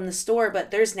like from the store,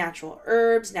 but there's natural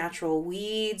herbs, natural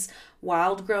weeds,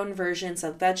 wild grown versions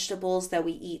of vegetables that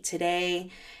we eat today.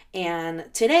 And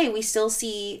today we still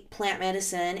see plant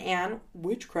medicine and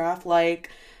witchcraft like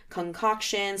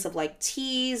concoctions of like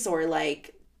teas or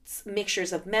like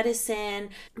mixtures of medicine,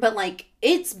 but like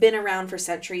it's been around for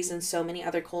centuries in so many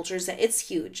other cultures that it's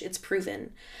huge. It's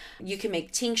proven. You can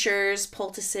make tinctures,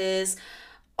 poultices.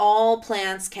 All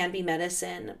plants can be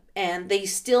medicine, and they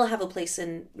still have a place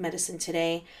in medicine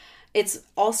today. It's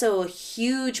also a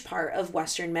huge part of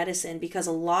Western medicine because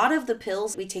a lot of the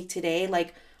pills we take today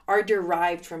like are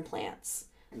derived from plants.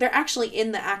 They're actually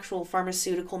in the actual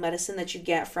pharmaceutical medicine that you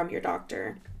get from your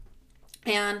doctor.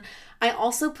 And I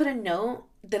also put a note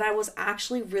that I was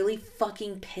actually really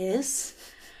fucking pissed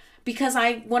because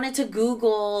I wanted to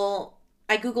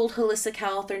I Googled holistic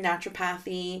health or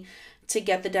naturopathy to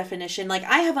get the definition. Like,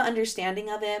 I have an understanding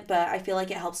of it, but I feel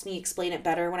like it helps me explain it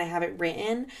better when I have it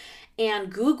written.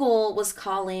 And Google was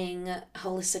calling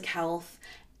holistic health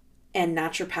and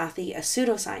naturopathy a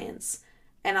pseudoscience.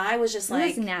 And I was just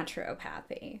like... It was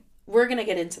naturopathy. We're going to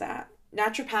get into that.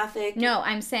 Naturopathic... No,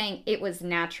 I'm saying it was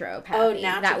naturopathy. Oh, naturopathy.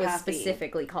 That was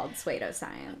specifically called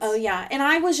pseudoscience. Oh, yeah. And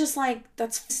I was just like,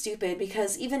 that's stupid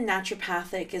because even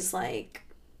naturopathic is like...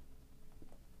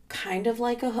 kind of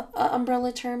like a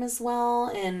umbrella term as well,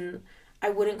 and I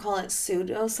wouldn't call it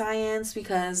pseudoscience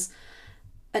because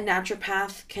a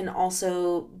naturopath can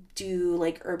also do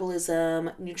like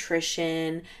herbalism,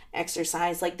 nutrition,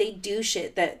 exercise. Like, they do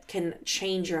shit that can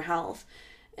change your health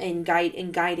and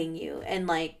guiding you. And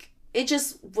like, it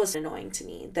just was annoying to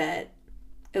me that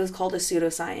it was called a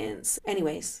pseudoscience.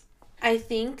 Anyways, I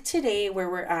think today where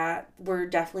we're at, we're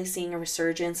definitely seeing a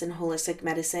resurgence in holistic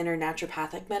medicine or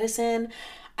naturopathic medicine.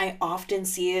 I often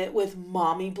see it with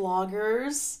mommy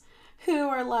bloggers who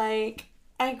are like,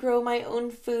 I grow my own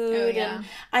food and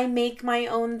I make my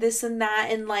own this and that,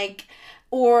 and like,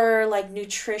 or like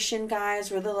nutrition guys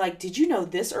where they're like, did you know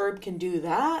this herb can do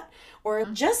that? Or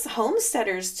just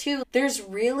homesteaders too. There's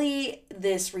really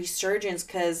this resurgence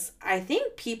because I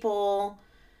think people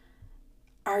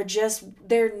are just,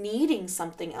 they're needing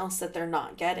something else that they're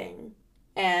not getting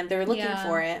and they're looking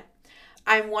for it.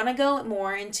 I want to go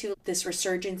more into this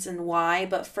resurgence and why,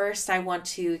 but first I want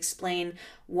to explain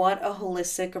what a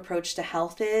holistic approach to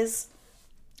health is.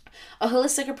 A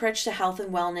holistic approach to health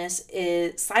and wellness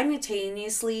is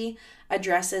simultaneously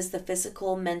addresses the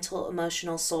physical, mental,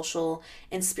 emotional, social,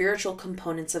 and spiritual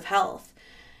components of health.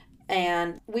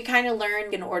 And we kind of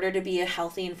learned in order to be a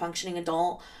healthy and functioning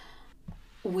adult,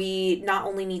 we not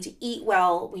only need to eat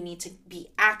well, we need to be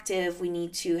active, we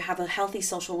need to have a healthy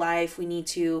social life, we need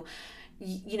to,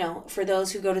 you know, for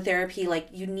those who go to therapy, like,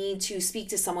 you need to speak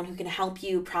to someone who can help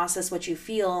you process what you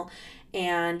feel,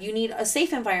 and you need a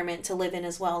safe environment to live in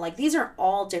as well. Like, these are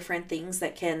all different things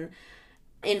that can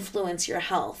influence your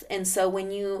health. And so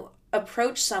when you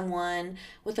approach someone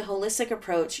with a holistic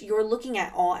approach, you're looking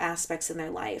at all aspects in their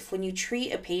life. When you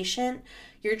treat a patient,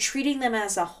 you're treating them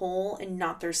as a whole and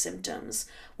not their symptoms,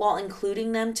 while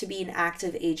including them to be an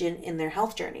active agent in their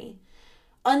health journey.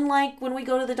 Unlike when we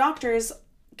go to the doctors,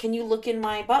 can you look in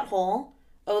my butthole?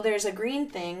 Oh, there's a green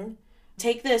thing.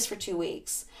 Take this for 2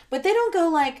 weeks. But they don't go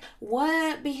like,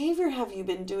 what behavior have you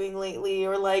been doing lately?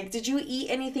 Or like, did you eat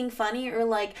anything funny? Or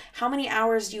like, how many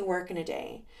hours do you work in a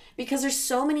day? Because there's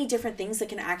so many different things that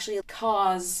can actually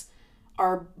cause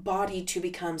our body to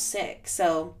become sick.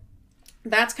 So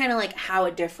that's kind of like how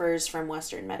it differs from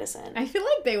Western medicine. I feel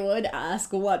like they would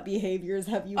ask, what behaviors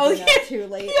have you been up to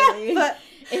lately? Yeah, but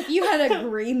if you had a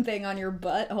green thing on your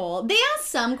butthole. They ask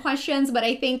some questions, but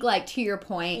I think, like, to your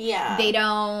point, they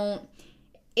don't,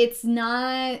 it's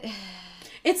not,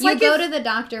 it's like you go to the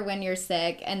doctor when you're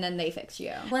sick and then they fix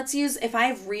you. Let's use, if I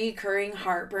have recurring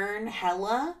heartburn,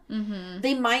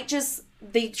 they might just,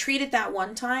 they treat it that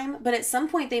one time, but at some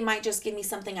point they might just give me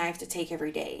something I have to take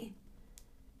every day.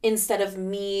 Instead of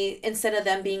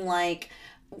them being like,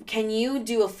 can you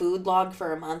do a food log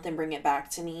for a month and bring it back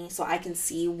to me so I can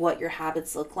see what your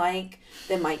habits look like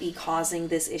that might be causing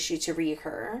this issue to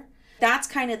reoccur? That's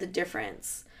kind of the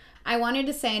difference. I wanted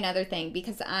to say another thing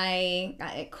because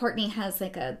Courtney has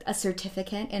like a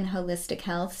certificate in holistic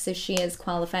health, so she is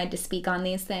qualified to speak on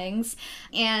these things.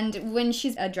 And when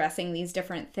she's addressing these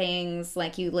different things,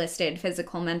 like you listed,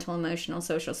 physical, mental, emotional,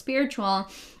 social, spiritual,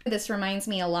 this reminds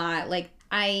me a lot. Like,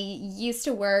 I used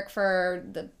to work for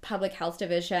the public health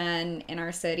division in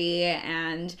our city,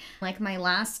 and like my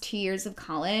last 2 years of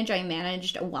college, I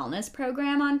managed a wellness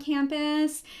program on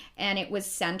campus, and it was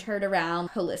centered around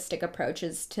holistic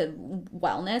approaches to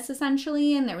wellness,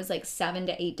 essentially. And there was like 7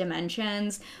 to 8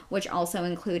 dimensions, which also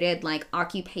included like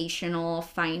occupational,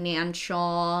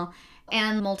 financial,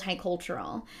 and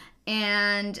multicultural.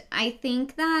 And I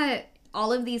think that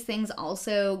all of these things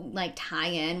also like tie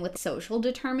in with social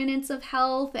determinants of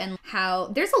health, and how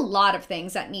there's a lot of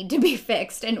things that need to be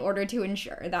fixed in order to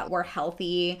ensure that we're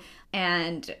healthy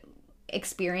and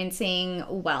experiencing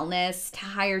wellness to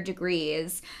higher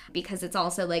degrees. Because it's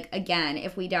also like, again,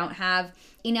 if we don't have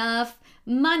enough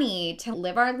money to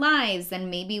live our lives, then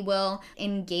maybe we'll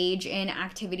engage in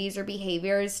activities or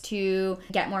behaviors to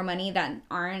get more money that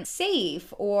aren't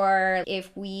safe. Or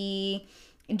if we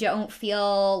don't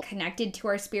feel connected to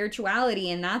our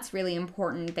spirituality, and that's really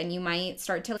important, then you might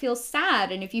start to feel sad.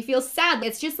 And if you feel sad,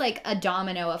 it's just like a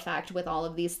domino effect with all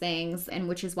of these things. And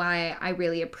which is why I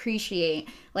really appreciate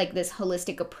like this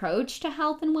holistic approach to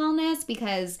health and wellness,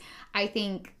 because I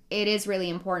think it is really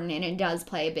important and it does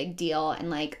play a big deal in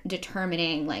like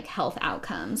determining like health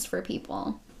outcomes for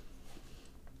people.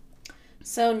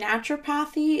 So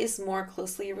naturopathy is more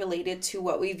closely related to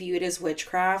what we viewed as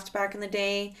witchcraft back in the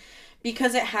day,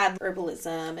 because it had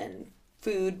herbalism and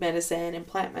food medicine and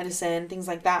plant medicine, things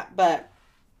like that. But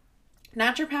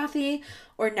naturopathy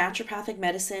or naturopathic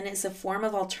medicine is a form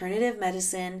of alternative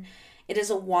medicine. It is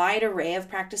a wide array of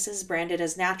practices branded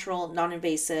as natural,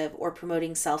 non-invasive, or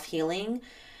promoting self-healing,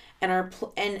 and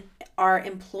are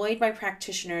employed by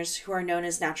practitioners who are known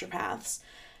as naturopaths.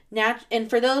 And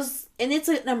for those, and it's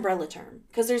an umbrella term,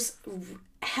 because there's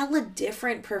hella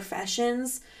different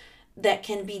professions that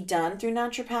can be done through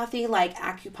naturopathy, like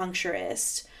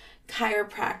acupuncturists,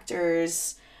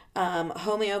 chiropractors,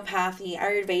 homeopathy,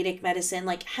 Ayurvedic medicine,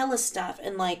 like hella stuff.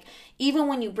 And like, even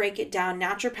when you break it down,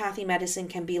 naturopathy medicine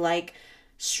can be like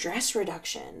stress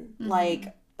reduction,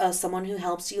 like someone who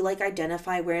helps you like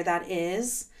identify where that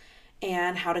is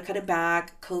and how to cut it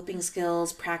back, coping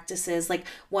skills, practices, like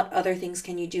what other things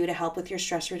can you do to help with your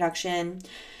stress reduction.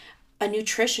 A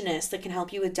nutritionist that can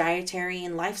help you with dietary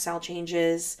and lifestyle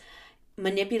changes.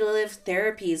 Manipulative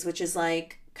therapies, which is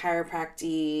like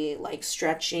chiropractic, like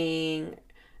stretching,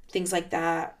 things like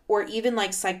that. Or even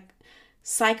like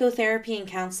psychotherapy and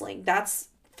counseling. That's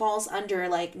falls under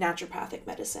like naturopathic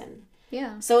medicine.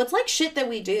 Yeah. So it's like shit that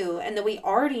we do and that we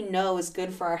already know is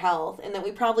good for our health and that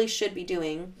we probably should be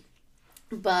doing.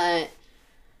 But,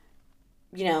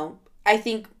 you know, I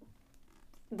think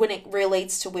when it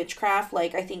relates to witchcraft,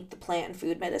 like I think the plant and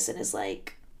food medicine is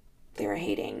like they're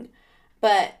hating.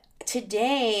 But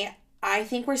today, I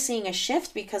think we're seeing a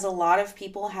shift because a lot of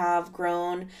people have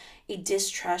grown a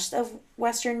distrust of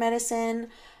Western medicine,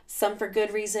 some for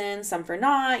good reasons, some for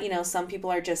not. You know, some people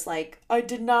are just like, I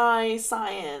deny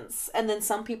science. And then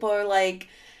some people are like,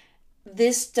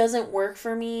 this doesn't work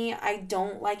for me. I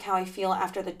don't like how I feel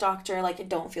after the doctor. Like, I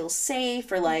don't feel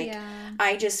safe, or like,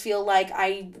 I just feel like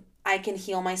I can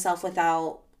heal myself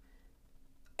without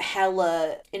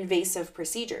hella invasive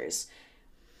procedures.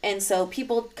 And so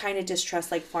people kind of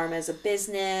distrust like pharma as a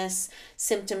business,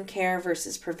 symptom care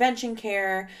versus prevention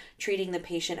care, treating the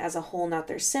patient as a whole, not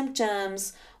their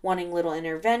symptoms, wanting little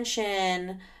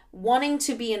intervention, wanting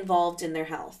to be involved in their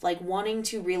health, like wanting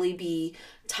to really be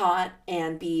taught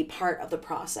and be part of the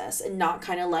process and not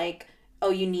kind of like,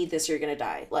 oh, you need this, you're going to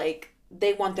die. Like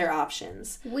they want their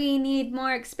options. We need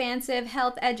more expansive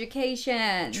health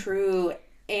education. True.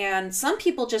 And some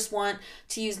people just want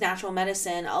to use natural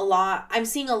medicine a lot. I'm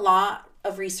seeing a lot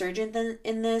of resurgence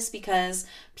in this because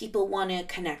people want to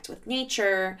connect with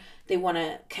nature. They want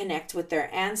to connect with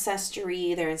their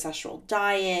ancestry, their ancestral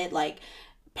diet, like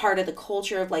part of the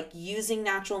culture of like using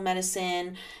natural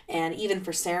medicine and even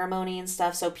for ceremony and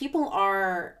stuff. So people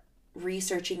are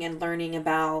researching and learning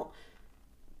about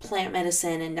plant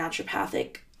medicine and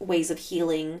naturopathic ways of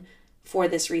healing for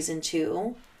this reason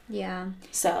too. Yeah.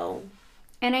 So...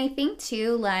 And I think,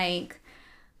 too, like,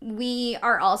 we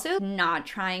are also not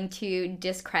trying to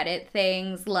discredit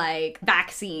things like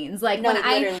vaccines. Like,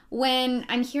 no, when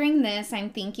I'm hearing this,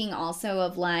 I'm thinking also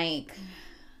of, like,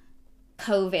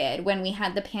 COVID, when we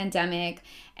had the pandemic,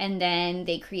 and then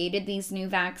they created these new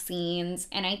vaccines.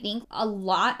 And I think a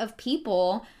lot of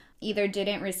people either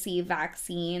didn't receive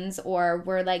vaccines or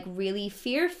were, like, really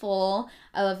fearful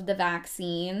of the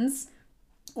vaccines.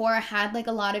 or had like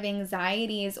a lot of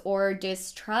anxieties or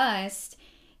distrust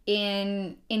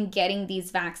in getting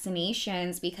these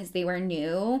vaccinations because they were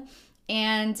new.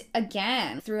 And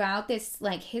again, throughout this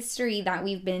like history that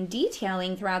we've been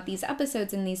detailing throughout these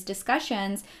episodes and these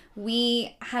discussions,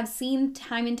 we have seen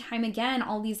time and time again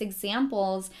all these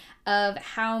examples of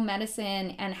how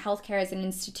medicine and healthcare as an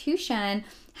institution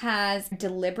has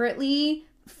deliberately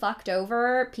fucked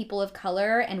over people of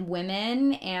color and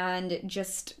women and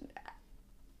just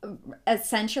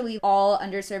essentially all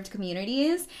underserved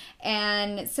communities.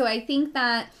 And so I think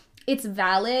that it's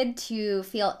valid to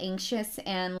feel anxious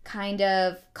and kind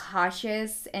of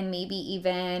cautious and maybe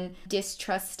even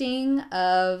distrusting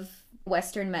of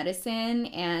Western medicine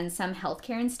and some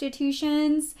healthcare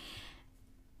institutions.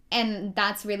 And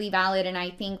that's really valid. And I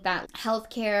think that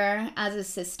healthcare as a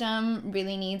system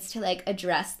really needs to like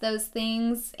address those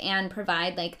things and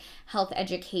provide like health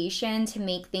education to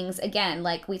make things, again,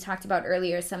 like we talked about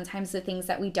earlier, sometimes the things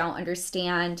that we don't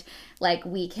understand, like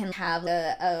we can have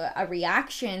a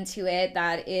reaction to it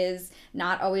that is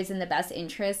not always in the best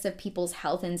interest of people's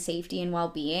health and safety and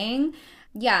well-being.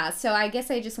 Yeah, so I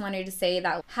guess I just wanted to say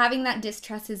that having that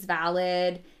distrust is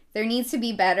valid. There needs to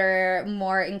be better,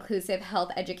 more inclusive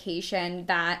health education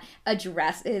that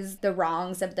addresses the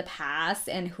wrongs of the past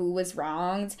and who was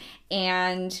wronged.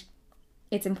 And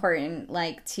it's important,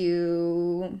 like,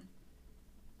 to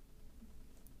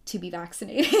be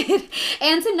vaccinated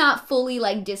and to not fully,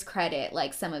 like, discredit,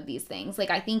 like, some of these things. Like,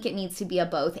 I think it needs to be a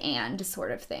both and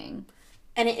sort of thing.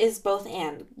 And it is both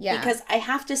and. Yeah. Because I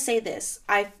have to say this.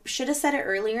 I should have said it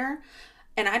earlier.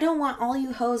 And I don't want all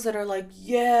you hoes that are like,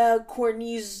 yeah,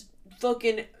 Courtney's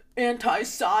fucking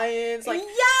anti-science. Like,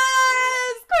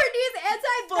 yes! Courtney's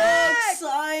anti-vax! Fuck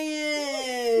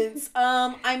science!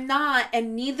 I'm not,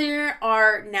 and neither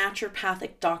are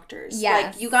naturopathic doctors.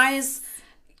 Yes. Like, you guys,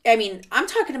 I mean, I'm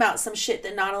talking about some shit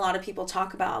that not a lot of people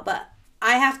talk about, but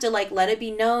I have to, like, let it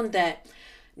be known that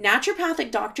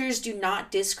naturopathic doctors do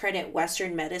not discredit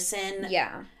Western medicine.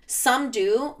 Yeah. Some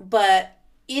do, but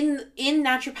in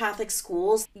naturopathic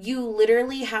schools, you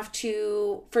literally have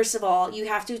to, first of all, you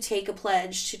have to take a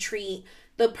pledge to treat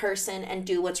the person and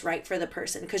do what's right for the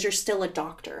person because you're still a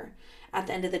doctor at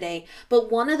the end of the day. But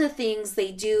one of the things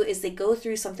they do is they go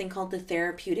through something called the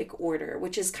therapeutic order,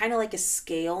 which is kind of like a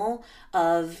scale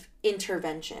of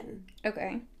intervention.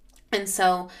 Okay. And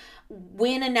so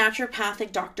when a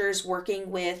naturopathic doctor is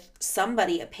working with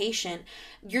somebody, a patient,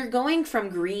 you're going from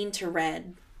green to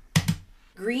red.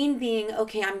 Green being,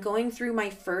 okay, I'm going through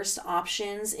my first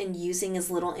options and using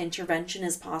as little intervention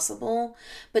as possible.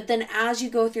 But then as you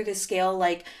go through the scale,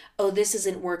 like, oh, this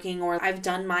isn't working, or I've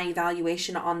done my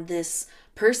evaluation on this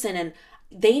person and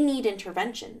they need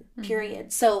intervention, period. Mm-hmm.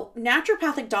 So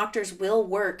naturopathic doctors will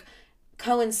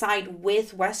coincide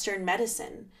with Western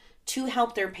medicine to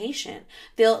help their patient.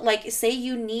 They'll, like, say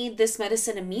you need this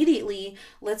medicine immediately,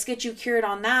 let's get you cured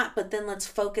on that, but then let's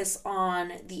focus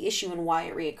on the issue and why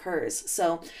it reoccurs.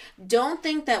 So don't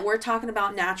think that we're talking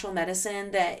about natural medicine,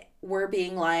 that we're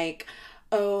being like,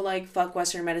 oh, like, fuck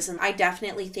Western medicine. I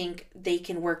definitely think they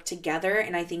can work together,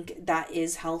 and I think that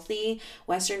is healthy.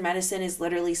 Western medicine is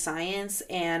literally science,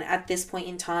 and at this point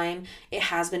in time, it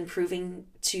has been proving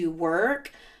to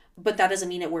work, but that doesn't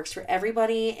mean it works for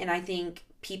everybody, and I think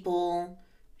people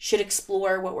should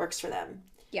explore what works for them.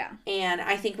 Yeah. And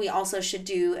I think we also should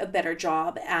do a better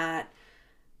job at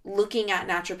looking at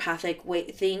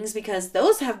naturopathic things, because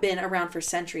those have been around for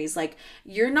centuries. Like,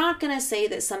 you're not going to say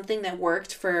that something that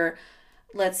worked for,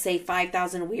 let's say,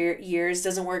 5,000 years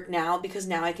doesn't work now because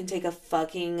now I can take a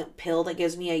fucking pill that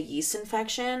gives me a yeast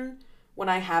infection when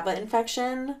I have an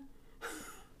infection.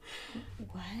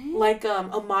 What? Like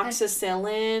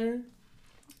amoxicillin.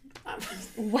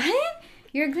 What?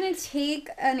 You're going to take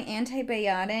an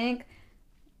antibiotic?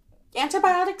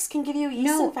 Antibiotics can give you a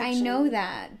yeast infection. No, I know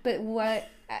that. But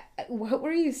what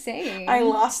were you saying? I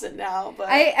lost it now, but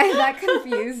that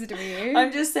confused me.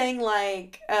 I'm just saying,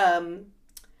 like,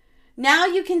 now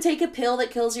you can take a pill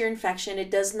that kills your infection. It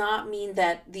does not mean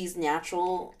that these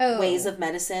natural ways of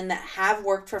medicine that have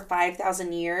worked for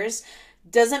 5,000 years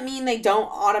doesn't mean they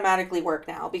don't automatically work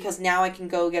now, because now I can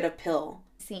go get a pill.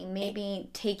 See, maybe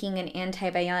taking an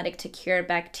antibiotic to cure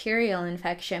bacterial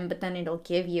infection, but then it'll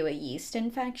give you a yeast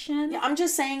infection. Yeah, I'm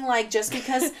just saying, like, just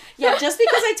because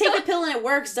I take a pill and it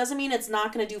works doesn't mean it's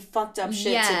not going to do fucked up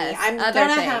shit to me. I'm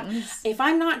gonna have, if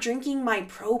I'm not drinking my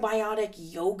probiotic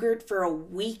yogurt for a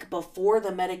week before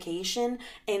the medication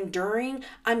and during,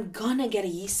 I'm gonna get a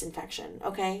yeast infection,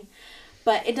 okay?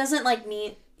 But it doesn't, like,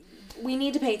 mean, we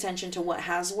need to pay attention to what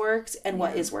has worked and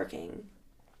what is working.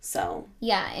 So.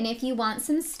 Yeah, and if you want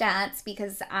some stats,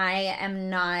 because I am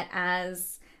not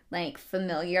as like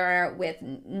familiar with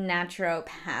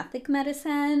naturopathic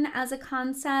medicine as a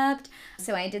concept.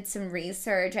 So I did some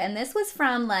research, and this was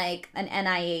from like an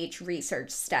NIH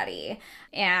research study,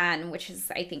 and which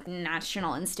is, I think,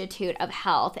 National Institute of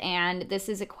Health. And this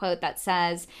is a quote that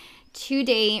says, "To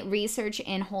date, research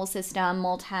in whole system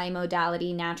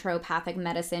multimodality naturopathic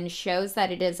medicine shows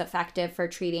that it is effective for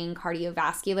treating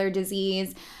cardiovascular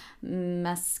disease,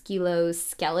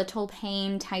 musculoskeletal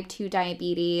pain, type 2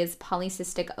 diabetes,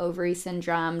 polycystic ovary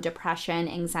syndrome, depression,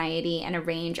 anxiety, and a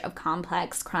range of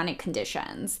complex chronic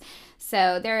conditions."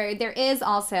 So there is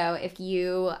also, if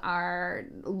you are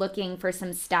looking for some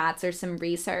stats or some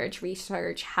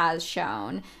research has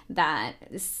shown that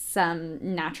some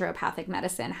naturopathic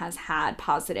medicine has had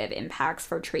positive impacts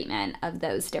for treatment of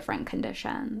those different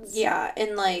conditions. Yeah,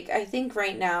 and like I think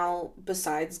right now,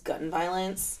 besides gun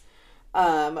violence,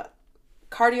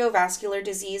 cardiovascular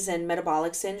disease and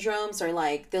metabolic syndromes are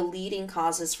like the leading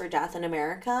causes for death in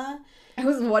America. I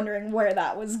was wondering where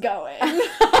that was going.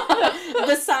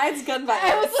 Besides gun violence.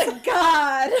 I was like,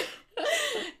 God.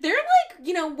 They're like,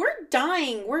 we're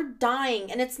dying.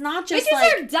 And it's not just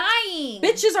Bitches are dying.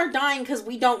 Bitches are dying because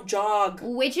we don't jog.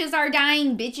 Witches are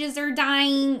dying. Bitches are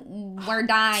dying. We're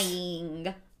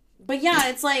dying. But yeah,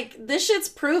 it's like, this shit's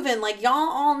proven. Like, y'all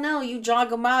all know you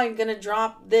jog a mile, you're gonna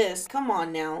drop this. Come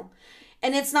on now.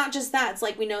 And it's not just that. It's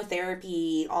like, we know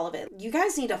therapy, all of it. You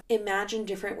guys need to imagine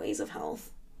different ways of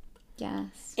health.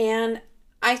 Yes. And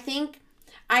I think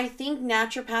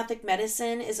naturopathic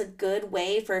medicine is a good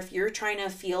way for if you're trying to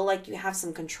feel like you have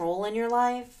some control in your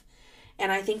life. And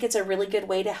I think it's a really good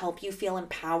way to help you feel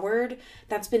empowered.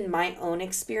 That's been my own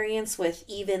experience with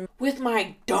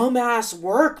my dumbass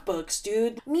workbooks,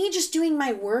 dude. Me just doing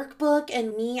my workbook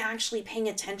and me actually paying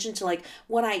attention to like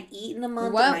what I eat in a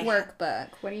month. What workbook?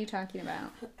 What are you talking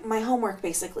about? My homework,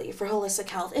 basically, for holistic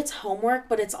health. It's homework,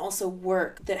 but it's also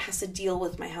work that has to deal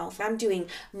with my health. I'm doing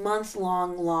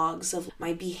month-long logs of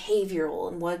my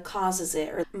behavioral and what causes it,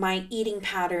 or my eating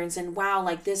patterns, and wow,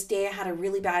 like this day I had a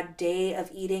really bad day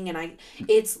of eating and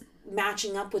it's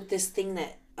matching up with this thing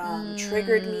that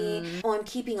triggered me. Oh, I'm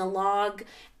keeping a log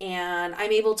and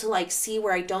I'm able to like see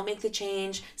where I don't make the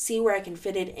change, see where I can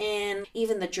fit it in.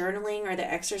 Even the journaling or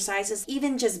the exercises,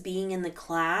 even just being in the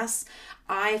class,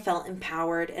 I felt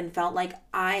empowered and felt like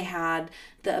I had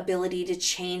the ability to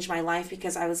change my life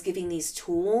because I was giving these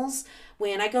tools.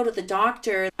 When I go to the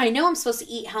doctor, I know I'm supposed to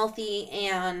eat healthy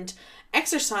and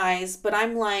exercise, but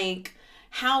I'm like,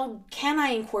 how can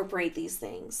I incorporate these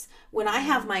things? When I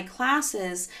have my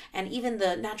classes and even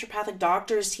the naturopathic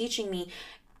doctors teaching me,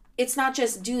 it's not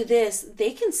just do this.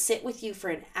 They can sit with you for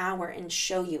an hour and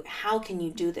show you how can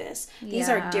you do this. These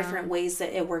are different ways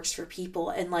that it works for people.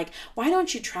 And like, why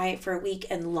don't you try it for a week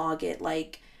and log it?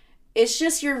 Like, it's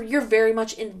just you're very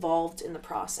much involved in the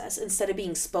process instead of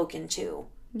being spoken to.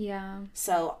 Yeah.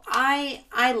 So I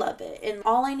love it. And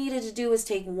all I needed to do was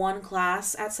take one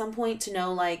class at some point to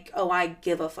know like, oh, I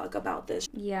give a fuck about this.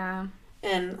 Yeah.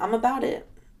 And I'm about it.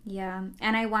 Yeah.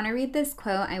 And I want to read this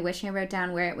quote. I wish I wrote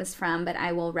down where it was from, but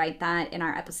I will write that in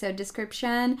our episode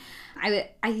description. I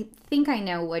think I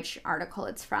know which article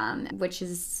it's from, which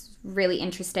is really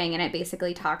interesting. And it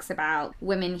basically talks about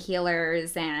women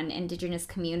healers and indigenous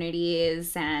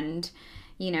communities and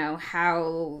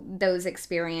how those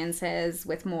experiences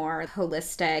with more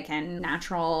holistic and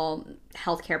natural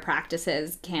healthcare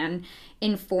practices can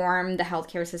inform the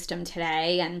healthcare system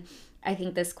today. And I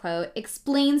think this quote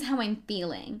explains how I'm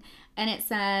feeling. And it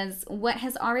says, "What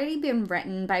has already been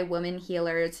written by women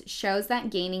healers shows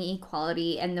that gaining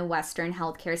equality in the Western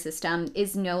healthcare system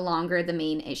is no longer the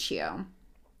main issue.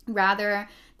 Rather,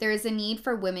 there is a need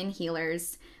for women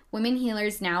healers. Women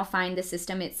healers now find the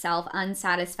system itself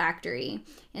unsatisfactory.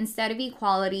 Instead of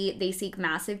equality, they seek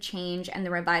massive change and the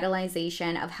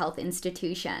revitalization of health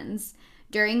institutions.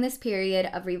 During this period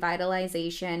of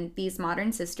revitalization, these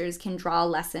modern sisters can draw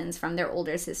lessons from their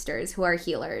older sisters who are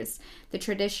healers. The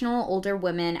traditional older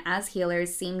women as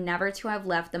healers seem never to have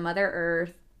left the Mother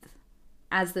Earth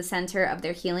as the center of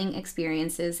their healing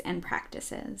experiences and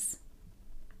practices."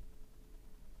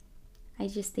 I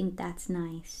just think that's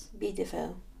nice.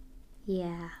 Beautiful.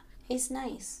 Yeah. It's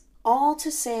nice. All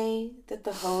to say that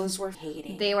the hoes were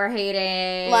hating. They were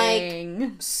hating.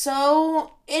 Like,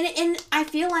 so, and I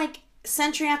feel like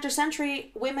century after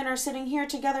century, women are sitting here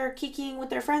together kikiing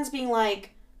with their friends being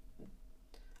like,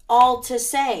 all to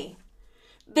say.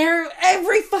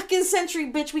 Every fucking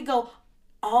century, bitch, we go,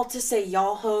 all to say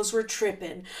y'all hoes were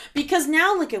tripping. Because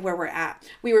now look at where we're at.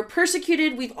 We were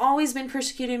persecuted. We've always been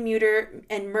persecuted, mutilated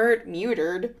and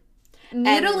murdered.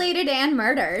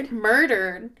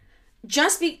 Murdered.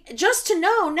 Just to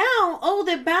know now, oh,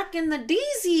 that back in the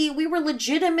DZ, we were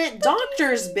legitimate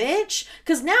doctors, bitch.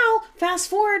 Because now, fast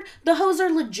forward, the hoes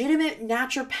are legitimate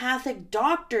naturopathic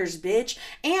doctors, bitch.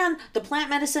 And the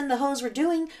plant medicine the hoes were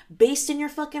doing, based in your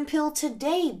fucking pill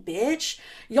today, bitch.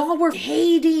 Y'all were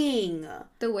hating.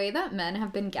 The way that men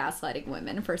have been gaslighting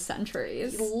women for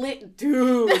centuries.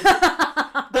 Dude.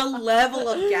 The level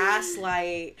of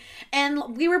gaslight.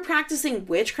 And we were practicing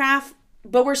witchcraft,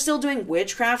 but we're still doing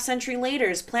witchcraft century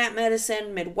later. Plant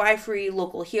medicine, midwifery,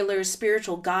 local healers,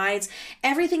 spiritual guides,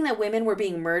 everything that women were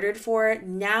being murdered for,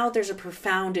 now there's a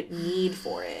profound need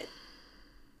for it.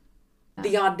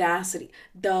 The audacity.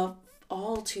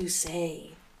 All to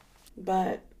say.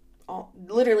 But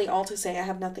literally all to say. I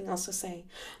have nothing else to say.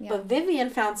 Yeah. But Vivian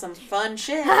found some fun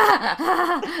shit.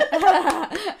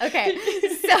 Okay.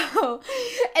 So,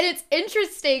 and it's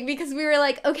interesting because we were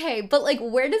like, okay, but like,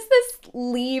 where does this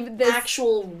leave this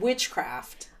actual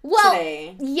witchcraft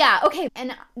today? Yeah, okay.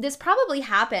 And this probably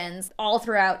happens all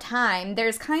throughout time.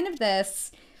 There's kind of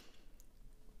this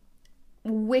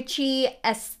witchy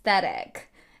aesthetic.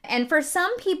 And for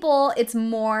some people, it's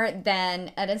more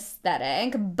than an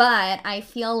aesthetic, but I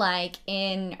feel like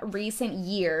in recent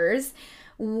years,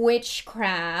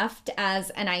 witchcraft as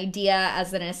an idea,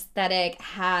 as an aesthetic,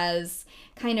 has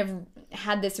kind of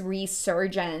had this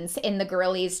resurgence in the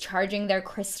girlies charging their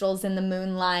crystals in the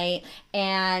moonlight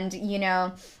and, you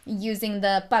know, using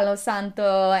the palo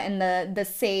santo and the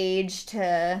sage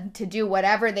to do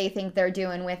whatever they think they're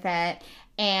doing with it.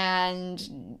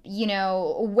 And, you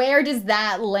know, where does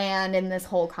that land in this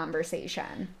whole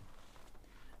conversation?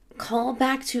 Call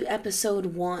back to episode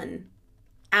 1.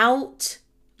 Out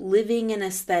living an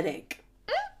aesthetic.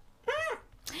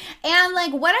 And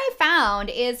like what I found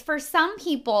is for some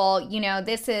people, you know,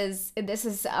 this is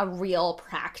a real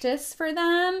practice for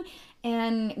them.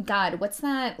 And God, what's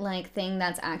that like thing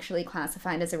that's actually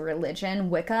classified as a religion?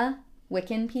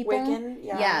 Wiccan people? Wiccan,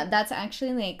 yeah. Yeah, that's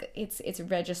actually like, it's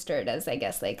registered as, I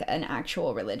guess, like an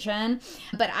actual religion.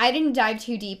 But I didn't dive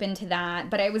too deep into that.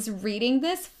 But I was reading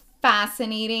this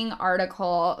fascinating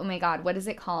article. Oh my God, what is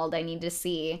it called? I need to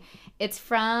see. It's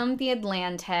from The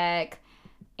Atlantic.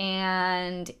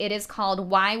 And it is called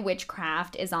Why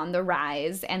Witchcraft is on the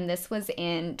Rise. And this was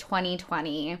in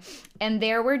 2020. And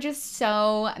there were just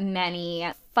so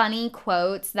many funny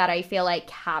quotes that I feel like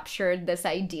captured this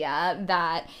idea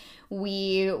that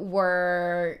we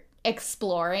were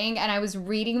exploring. And I was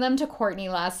reading them to Courtney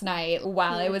last night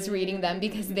while I was reading them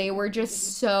because they were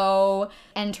just so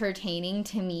entertaining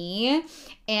to me.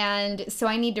 And so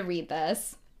I need to read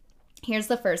this. Here's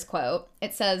the first quote.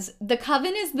 It says, "The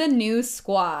coven is the new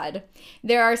squad.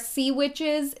 There are sea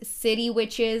witches, city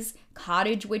witches,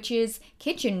 cottage witches,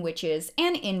 kitchen witches,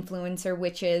 and influencer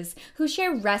witches who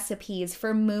share recipes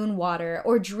for moon water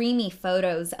or dreamy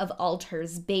photos of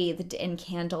altars bathed in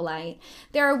candlelight.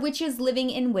 There are witches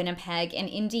living in Winnipeg and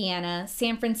Indiana,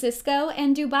 San Francisco,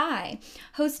 and Dubai,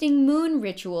 hosting moon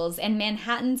rituals in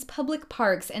Manhattan's public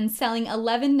parks and selling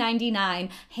 $11.99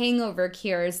 hangover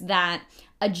cures that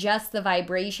adjust the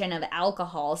vibration of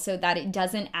alcohol so that it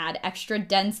doesn't add extra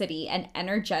density and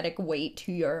energetic weight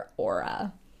to your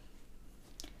aura."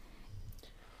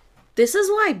 This is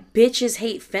why bitches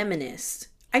hate feminists.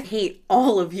 I hate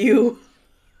all of you.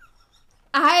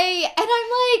 I'm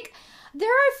like, there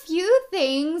are a few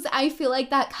things I feel like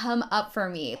that come up for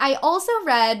me. I also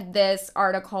read this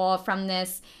article from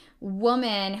this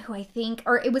woman who I think,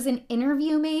 or it was an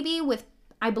interview maybe with,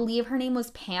 I believe her name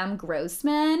was Pam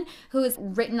Grossman, who has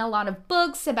written a lot of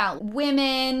books about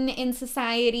women in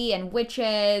society and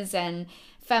witches and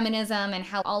feminism and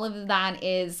how all of that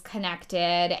is connected.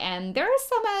 And there are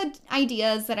some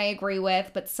ideas that I agree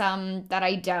with, but some that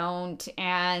I don't.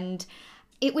 And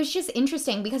it was just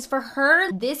interesting because for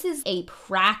her, this is a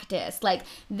practice. Like,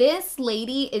 this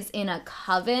lady is in a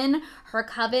coven. Her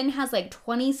coven has like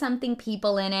 20-something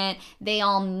people in it. They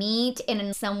all meet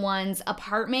in someone's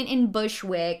apartment in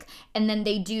Bushwick, and then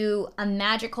they do a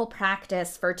magical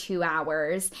practice for 2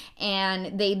 hours.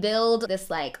 And they build this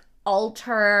like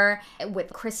altar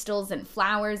with crystals and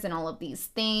flowers and all of these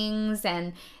things,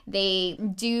 and they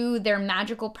do their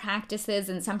magical practices,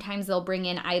 and sometimes they'll bring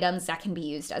in items that can be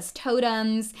used as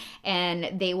totems,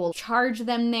 and they will charge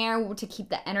them there to keep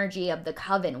the energy of the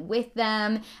coven with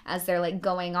them as they're like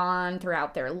going on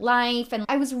throughout their life. And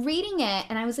I was reading it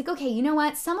and I was like, okay, you know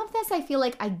what, some of this I feel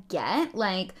like I get,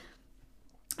 like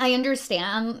I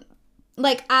understand,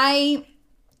 like I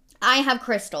have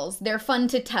crystals. They're fun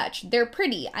to touch. They're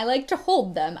pretty. I like to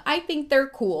hold them. I think they're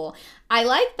cool. I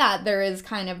like that there is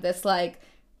kind of this like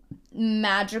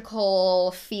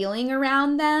magical feeling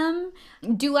around them.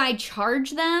 Do I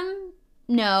charge them?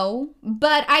 No,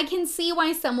 but I can see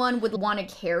why someone would want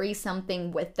to carry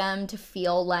something with them to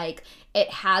feel like it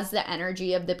has the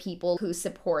energy of the people who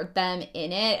support them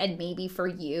in it. And maybe for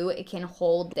you, it can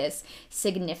hold this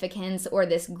significance or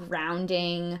this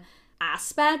grounding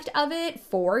aspect of it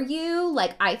for you.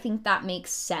 Like, I think that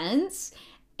makes sense.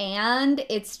 And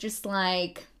it's just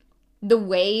like the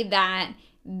way that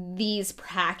these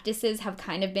practices have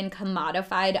kind of been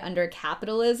commodified under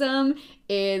capitalism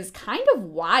is kind of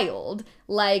wild.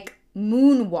 Like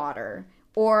moon water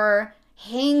or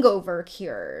hangover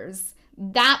cures.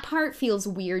 That part feels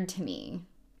weird to me.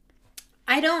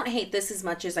 I don't hate this as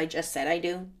much as I just said I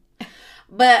do.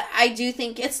 But I do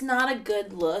think it's not a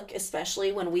good look,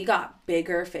 especially when we got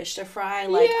bigger fish to fry.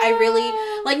 Like, yeah. I really,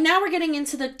 like, now we're getting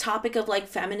into the topic of, like,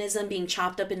 feminism being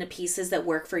chopped up into pieces that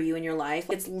work for you in your life.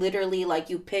 It's literally, like,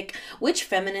 you pick, which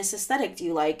feminist aesthetic do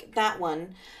you like? That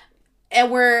one.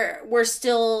 And we're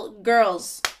still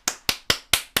girls.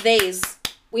 Theys.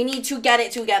 We need to get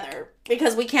it together.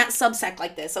 Because we can't subsect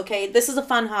like this, okay? This is a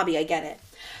fun hobby, I get it.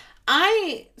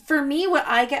 For me, what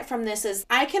I get from this is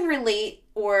I can relate,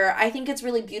 or I think it's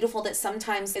really beautiful that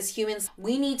sometimes as humans,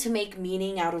 we need to make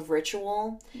meaning out of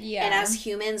ritual. Yeah. And as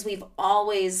humans, we've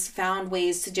always found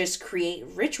ways to just create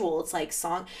ritual. It's like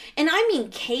song. And I mean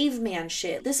caveman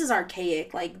shit. This is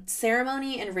archaic. Like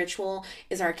ceremony and ritual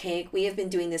is archaic. We have been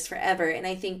doing this forever. And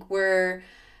I think we're,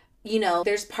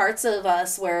 there's parts of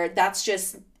us where that's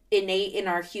just innate in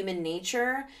our human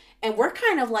nature. And we're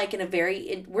kind of like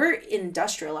we're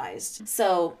industrialized.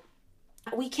 So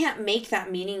we can't make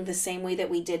that meaning the same way that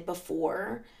we did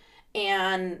before.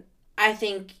 And I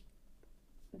think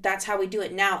that's how we do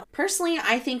it now. Personally,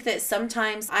 I think that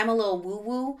sometimes I'm a little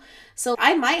woo-woo. So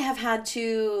I might have had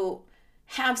to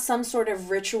have some sort of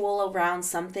ritual around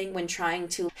something when trying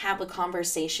to have a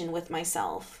conversation with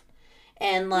myself.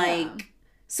 And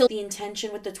So the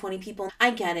intention with the 20 people, I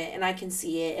get it and I can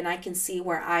see it. And I can see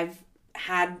where I've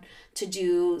had to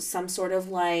do some sort of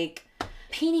like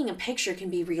painting a picture can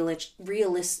be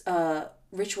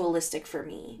ritualistic for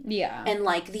me. Yeah. And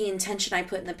like the intention I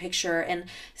put in the picture, and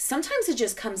sometimes it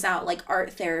just comes out like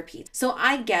art therapy. So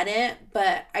I get it,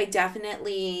 but I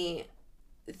definitely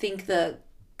think the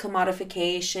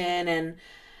commodification, and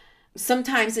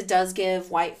sometimes it does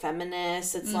give white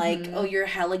feminists, it's like, oh, you're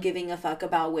hella giving a fuck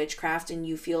about witchcraft and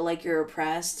you feel like you're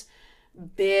oppressed.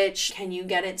 Bitch, can you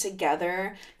get it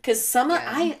together? Because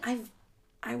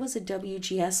I was a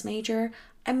WGS major.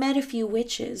 I met a few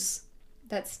witches.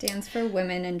 That stands for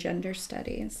Women and Gender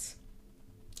Studies.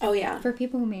 Oh, yeah. For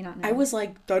people who may not know. I was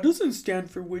like, that doesn't stand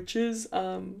for witches.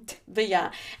 But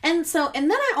yeah. And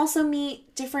then I also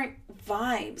meet different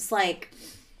vibes. Like,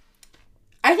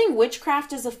 I think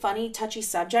witchcraft is a funny, touchy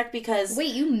subject because...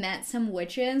 Wait, you met some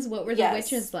witches? What were the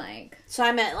witches like? So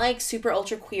I met, like, super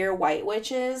ultra queer white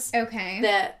witches. Okay.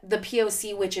 That the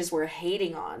POC witches were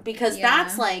hating on. Because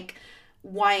that's, like,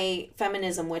 white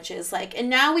feminism witches. Like, and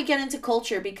now we get into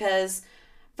culture because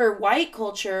for white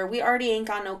culture, we already ain't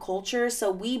got no culture.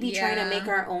 So we be trying to make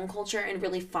our own culture and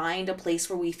really find a place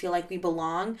where we feel like we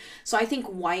belong. So I think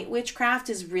white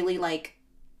witchcraft is really, like,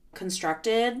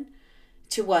 constructed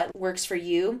to what works for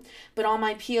you. But all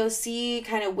my POC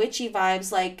kind of witchy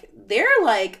vibes, like, they're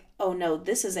like, oh no,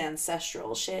 this is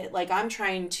ancestral shit. Like, I'm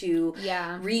trying to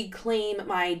reclaim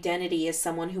my identity as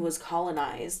someone who was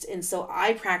colonized. And so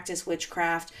I practice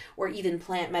witchcraft or even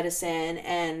plant medicine,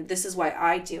 and this is why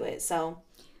I do it. So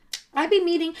I be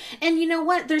meeting, and you know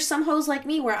what? There's some hoes like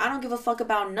me where I don't give a fuck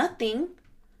about nothing.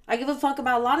 I give a fuck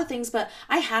about a lot of things, but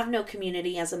I have no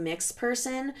community as a mixed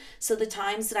person. So the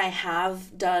times that I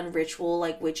have done ritual,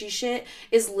 like witchy shit,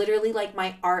 is literally like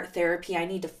my art therapy. I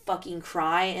need to fucking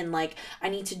cry, and like I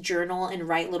need to journal and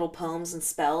write little poems and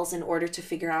spells in order to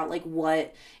figure out like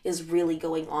what is really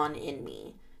going on in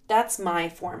me. That's my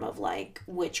form of like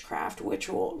witchcraft,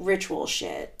 ritual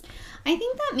shit. I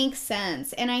think that makes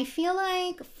sense. And I feel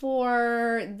like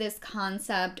for this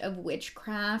concept of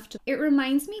witchcraft, it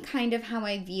reminds me kind of how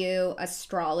I view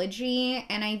astrology.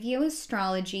 And I view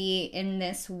astrology in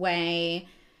this way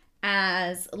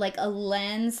as like a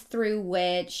lens through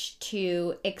which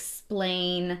to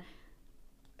explain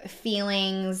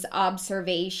feelings,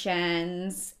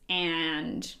 observations,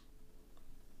 and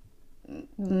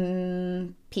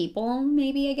people,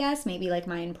 maybe, I guess. Maybe like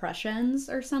my impressions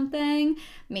or something.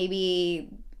 Maybe,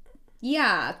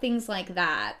 yeah, things like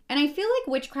that. And I feel like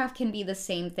witchcraft can be the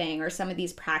same thing, or some of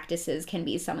these practices can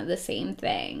be some of the same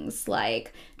things.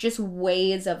 Like just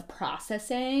ways of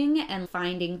processing and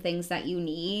finding things that you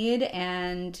need.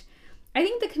 And I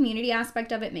think the community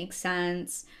aspect of it makes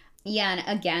sense. Yeah,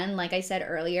 and again, like I said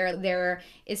earlier, there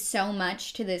is so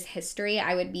much to this history.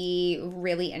 I would be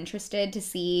really interested to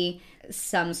see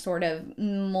some sort of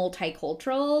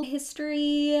multicultural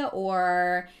history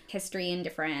or history in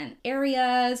different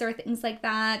areas or things like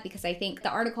that, because I think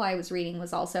the article I was reading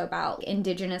was also about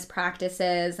indigenous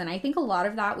practices, and I think a lot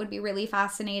of that would be really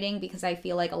fascinating because I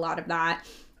feel like a lot of that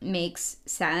makes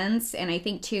sense. And I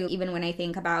think too, even when I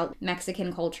think about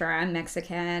Mexican culture, I'm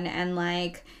Mexican, and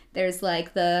like there's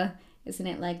like isn't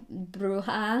it like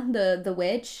bruja, the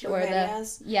witch, or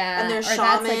yeah, and there's or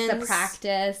shamans. That's like the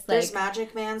practice. Like, there's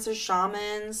magic mans, there's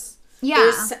shamans. Yeah,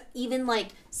 there's even like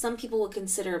some people would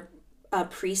consider a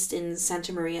priest in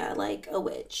Santa Maria like a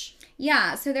witch.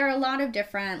 Yeah, so there are a lot of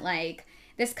different like.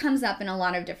 This comes up in a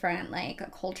lot of different like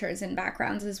cultures and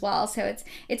backgrounds as well. So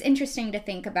it's interesting to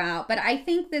think about. But I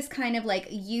think this kind of like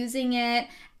using it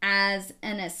as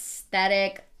an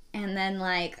aesthetic and then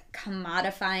like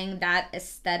commodifying that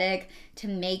aesthetic to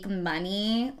make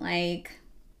money like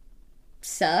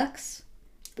sucks.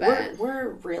 But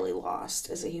we're really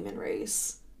lost as a human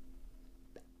race.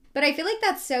 But I feel like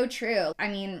that's so true. I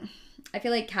mean, I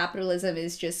feel like capitalism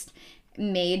is just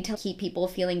made to keep people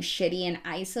feeling shitty and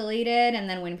isolated, and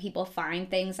then when people find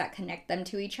things that connect them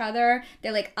to each other,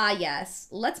 they're like, ah yes,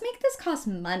 let's make this cost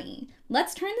money.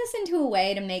 Let's turn this into a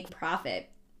way to make profit.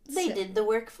 They did the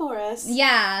work for us.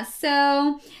 Yeah,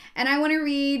 so, and I want to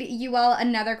read you all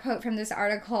another quote from this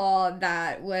article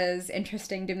that was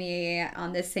interesting to me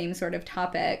on this same sort of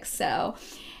topic. So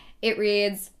it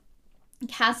reads,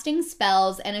 casting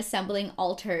spells and assembling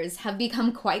altars have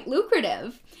become quite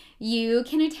lucrative. You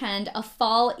can attend a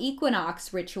fall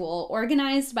equinox ritual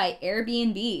organized by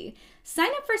Airbnb.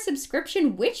 Sign up for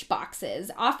subscription witch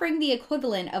boxes offering the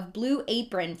equivalent of Blue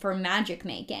Apron for magic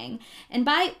making, and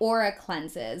buy aura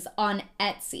cleanses on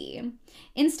Etsy.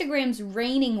 Instagram's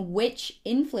reigning witch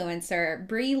influencer,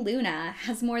 Brie Luna,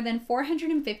 has more than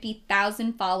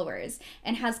 450,000 followers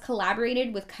and has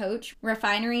collaborated with Coach,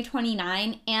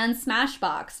 Refinery29, and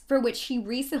Smashbox, for which she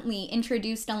recently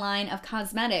introduced a line of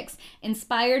cosmetics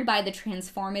inspired by the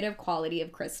transformative quality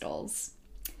of crystals.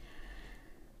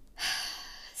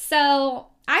 So,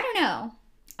 I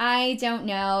don't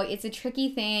know. It's a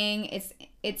tricky thing.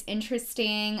 It's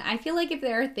interesting. I feel like if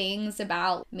there are things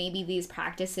about maybe these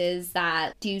practices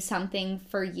that do something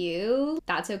for you,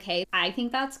 that's okay. I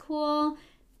think that's cool.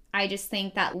 I just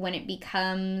think that when it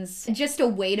becomes just a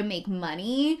way to make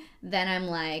money, then I'm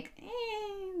like,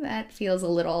 that feels a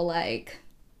little like,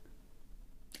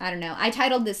 I don't know. I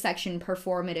titled this section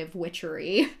Performative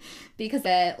Witchery because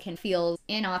it can feel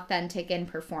inauthentic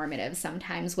and performative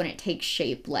sometimes when it takes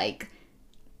shape like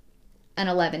an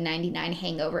 $11.99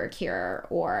 hangover cure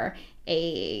or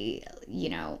a,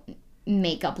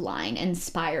 makeup line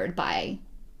inspired by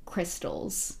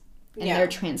crystals and their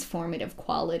transformative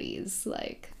qualities.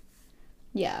 Like,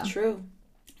 yeah. True.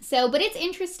 So, but it's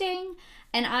interesting,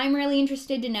 and I'm really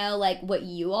interested to know, like, what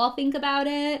you all think about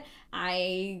it.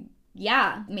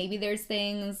 Maybe there's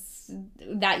things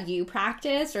that you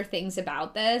practice or things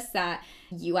about this that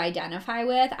you identify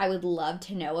with. I would love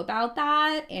to know about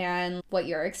that and what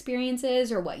your experience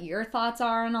is or what your thoughts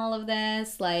are on all of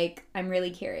this. Like, I'm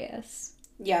really curious.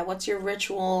 Yeah, what's your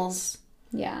rituals?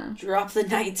 Yeah. Drop the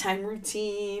nighttime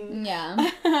routine.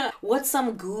 Yeah. What's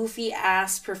some goofy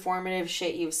ass performative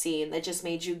shit you've seen that just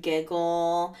made you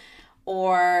giggle?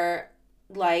 Or,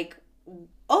 like...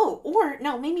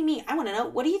 maybe me. I want to know,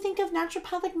 what do you think of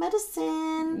naturopathic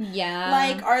medicine? Yeah.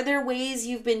 Like, are there ways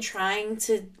you've been trying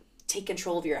to take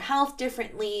control of your health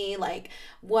differently? Like,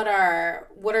 what are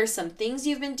some things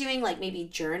you've been doing? Like, maybe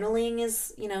journaling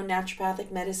is,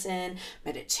 naturopathic medicine,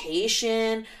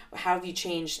 meditation. How have you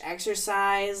changed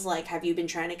exercise? Like, have you been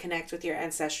trying to connect with your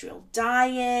ancestral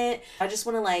diet? I just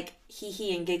want to, like,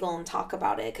 hee and giggle and talk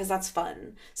about it because that's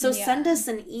fun. So send us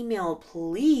an email,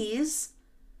 please.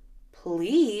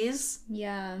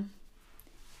 Yeah.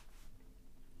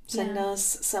 Send us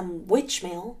some witch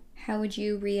mail. How would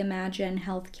you reimagine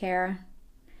healthcare?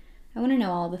 I want to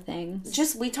know all the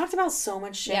things. We talked about so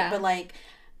much shit, but like,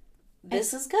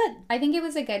 this is good. I think it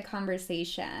was a good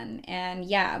conversation. And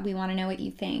yeah, we want to know what you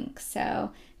think.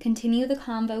 So continue the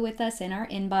convo with us in our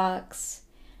inbox.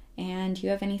 And do you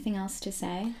have anything else to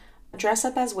say? Dress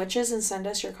up as witches and send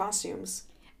us your costumes.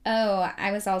 Oh,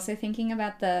 I was also thinking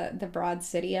about the Broad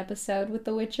City episode with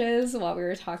the witches while we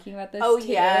were talking about this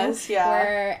too. Yes, yeah.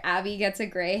 Where Abby gets a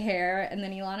gray hair and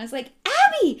then Ilana's like,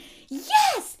 Abby,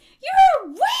 yes, you're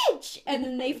a witch! And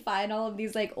then they find all of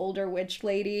these like older witch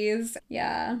ladies.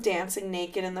 Yeah. Dancing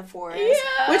naked in the forest.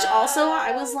 Yeah. Which also,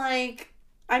 I was like,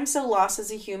 I'm so lost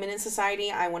as a human in society,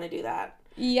 I want to do that.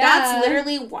 Yeah. That's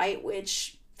literally white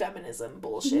witch feminism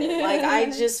bullshit. Like, I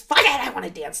just, fuck it, I want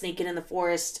to dance naked in the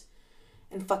forest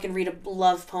and fucking read a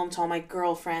love poem to all my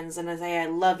girlfriends and say I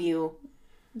love you.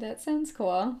 That sounds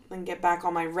cool. Then get back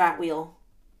on my rat wheel.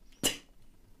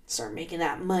 Start making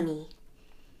that money.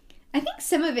 I think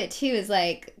some of it, too, is,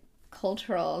 like,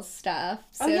 cultural stuff.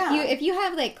 So if you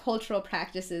have, like, cultural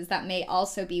practices that may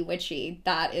also be witchy,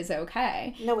 that is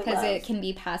okay. No, because it can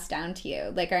be passed down to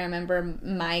you. Like, I remember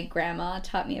my grandma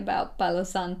taught me about Palo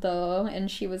Santo,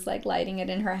 and she was, like, lighting it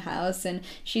in her house, and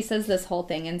she says this whole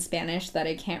thing in Spanish that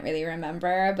I can't really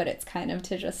remember, but it's kind of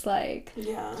to just, like,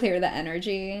 clear the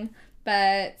energy.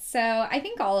 But, so, I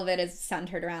think all of it is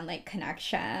centered around, like,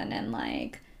 connection and,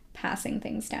 like, passing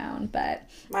things down. But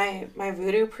my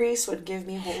voodoo priest would give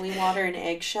me holy water and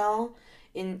eggshell,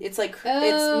 and it's like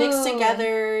it's mixed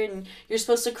together, and you're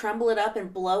supposed to crumble it up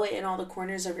and blow it in all the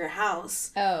corners of your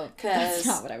house. That's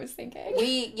not what I was thinking.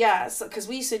 Because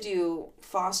we used to do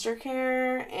foster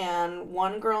care, and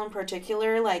one girl in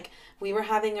particular, like, we were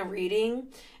having a reading,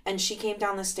 and she came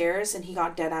down the stairs, and he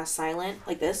got dead ass silent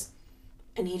like this,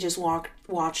 and he just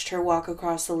watched her walk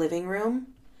across the living room,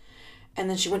 and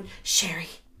then she went, Sherry,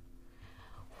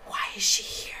 why is she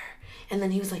here? And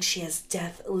then he was like, she has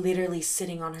death literally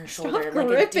sitting on her shoulder. Stop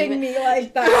gripping me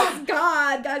like that.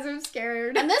 God, guys, I'm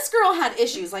scared. And this girl had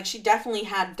issues. Like, she definitely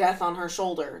had death on her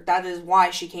shoulder. That is why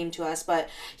she came to us. But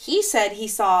he said he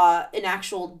saw an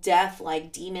actual death,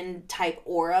 like, demon-type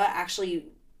aura actually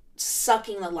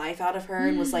sucking the life out of her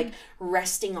and was, like,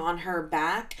 resting on her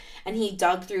back. And he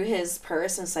dug through his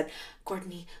purse and said,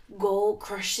 Courtney, go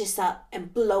crush this up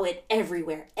and blow it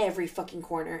everywhere, every fucking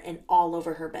corner, and all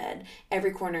over her bed,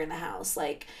 every corner in the house.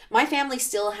 Like, my family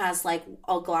still has, like,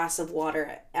 a glass of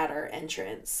water at our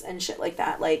entrance and shit like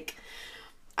that. Like,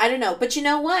 I don't know. But you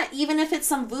know what? Even if it's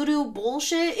some voodoo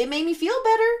bullshit, it made me feel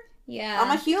better. Yeah.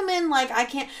 I'm a human. Like, I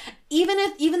can't, even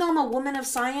though I'm a woman of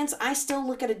science, I still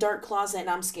look at a dark closet and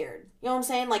I'm scared. You know what I'm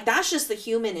saying? Like, that's just the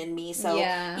human in me. So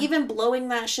even blowing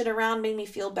that shit around made me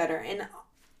feel better. And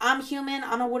I'm human.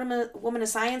 I'm a woman of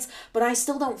science, but I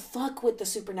still don't fuck with the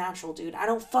supernatural, dude. I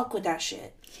don't fuck with that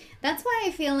shit. That's why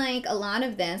I feel like a lot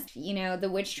of this, you know,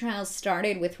 the witch trials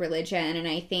started with religion. And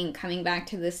I think coming back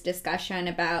to this discussion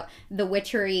about the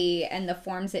witchery and the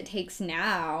forms it takes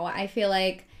now, I feel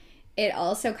like it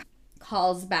also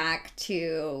calls back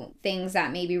to things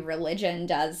that maybe religion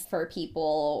does for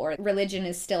people, or religion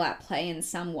is still at play in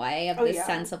some way of this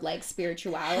sense of, like,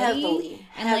 spirituality.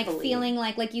 And like feeling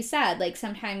like you said, like,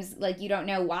 sometimes, like, you don't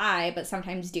know why, but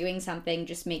sometimes doing something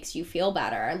just makes you feel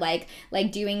better, like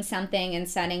doing something and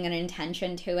setting an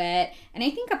intention to it. And I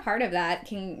think a part of that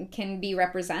can be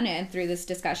represented through this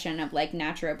discussion of, like,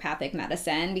 naturopathic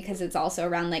medicine, because it's also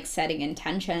around, like, setting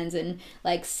intentions and,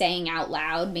 like, saying out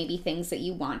loud maybe things that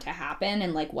you want to happen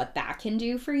and, like, what that can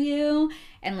do for you.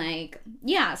 And, like,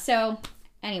 so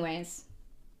anyways,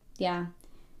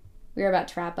 we were about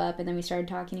to wrap up and then we started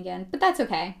talking again, but that's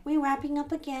okay. We're wrapping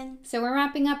up again. So we're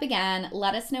wrapping up again.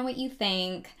 Let us know what you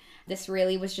think. This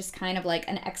really was just kind of like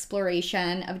an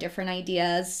exploration of different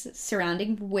ideas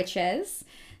surrounding witches.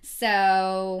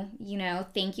 So, you know,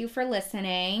 thank you for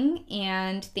listening,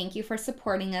 and thank you for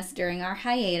supporting us during our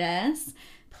hiatus.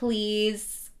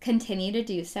 Please continue to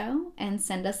do so and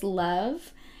send us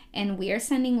love, and we are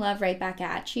sending love right back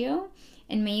at you.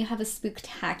 And may you have a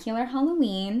spooktacular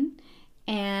Halloween,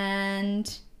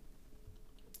 and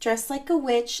dress like a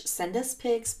witch. Send us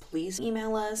pics. Please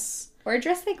email us, or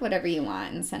dress like whatever you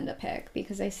want and send a pic,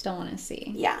 because I still want to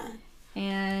see.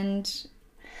 And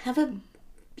have a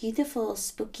beautiful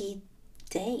spooky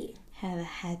day. Have a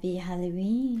happy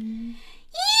Halloween.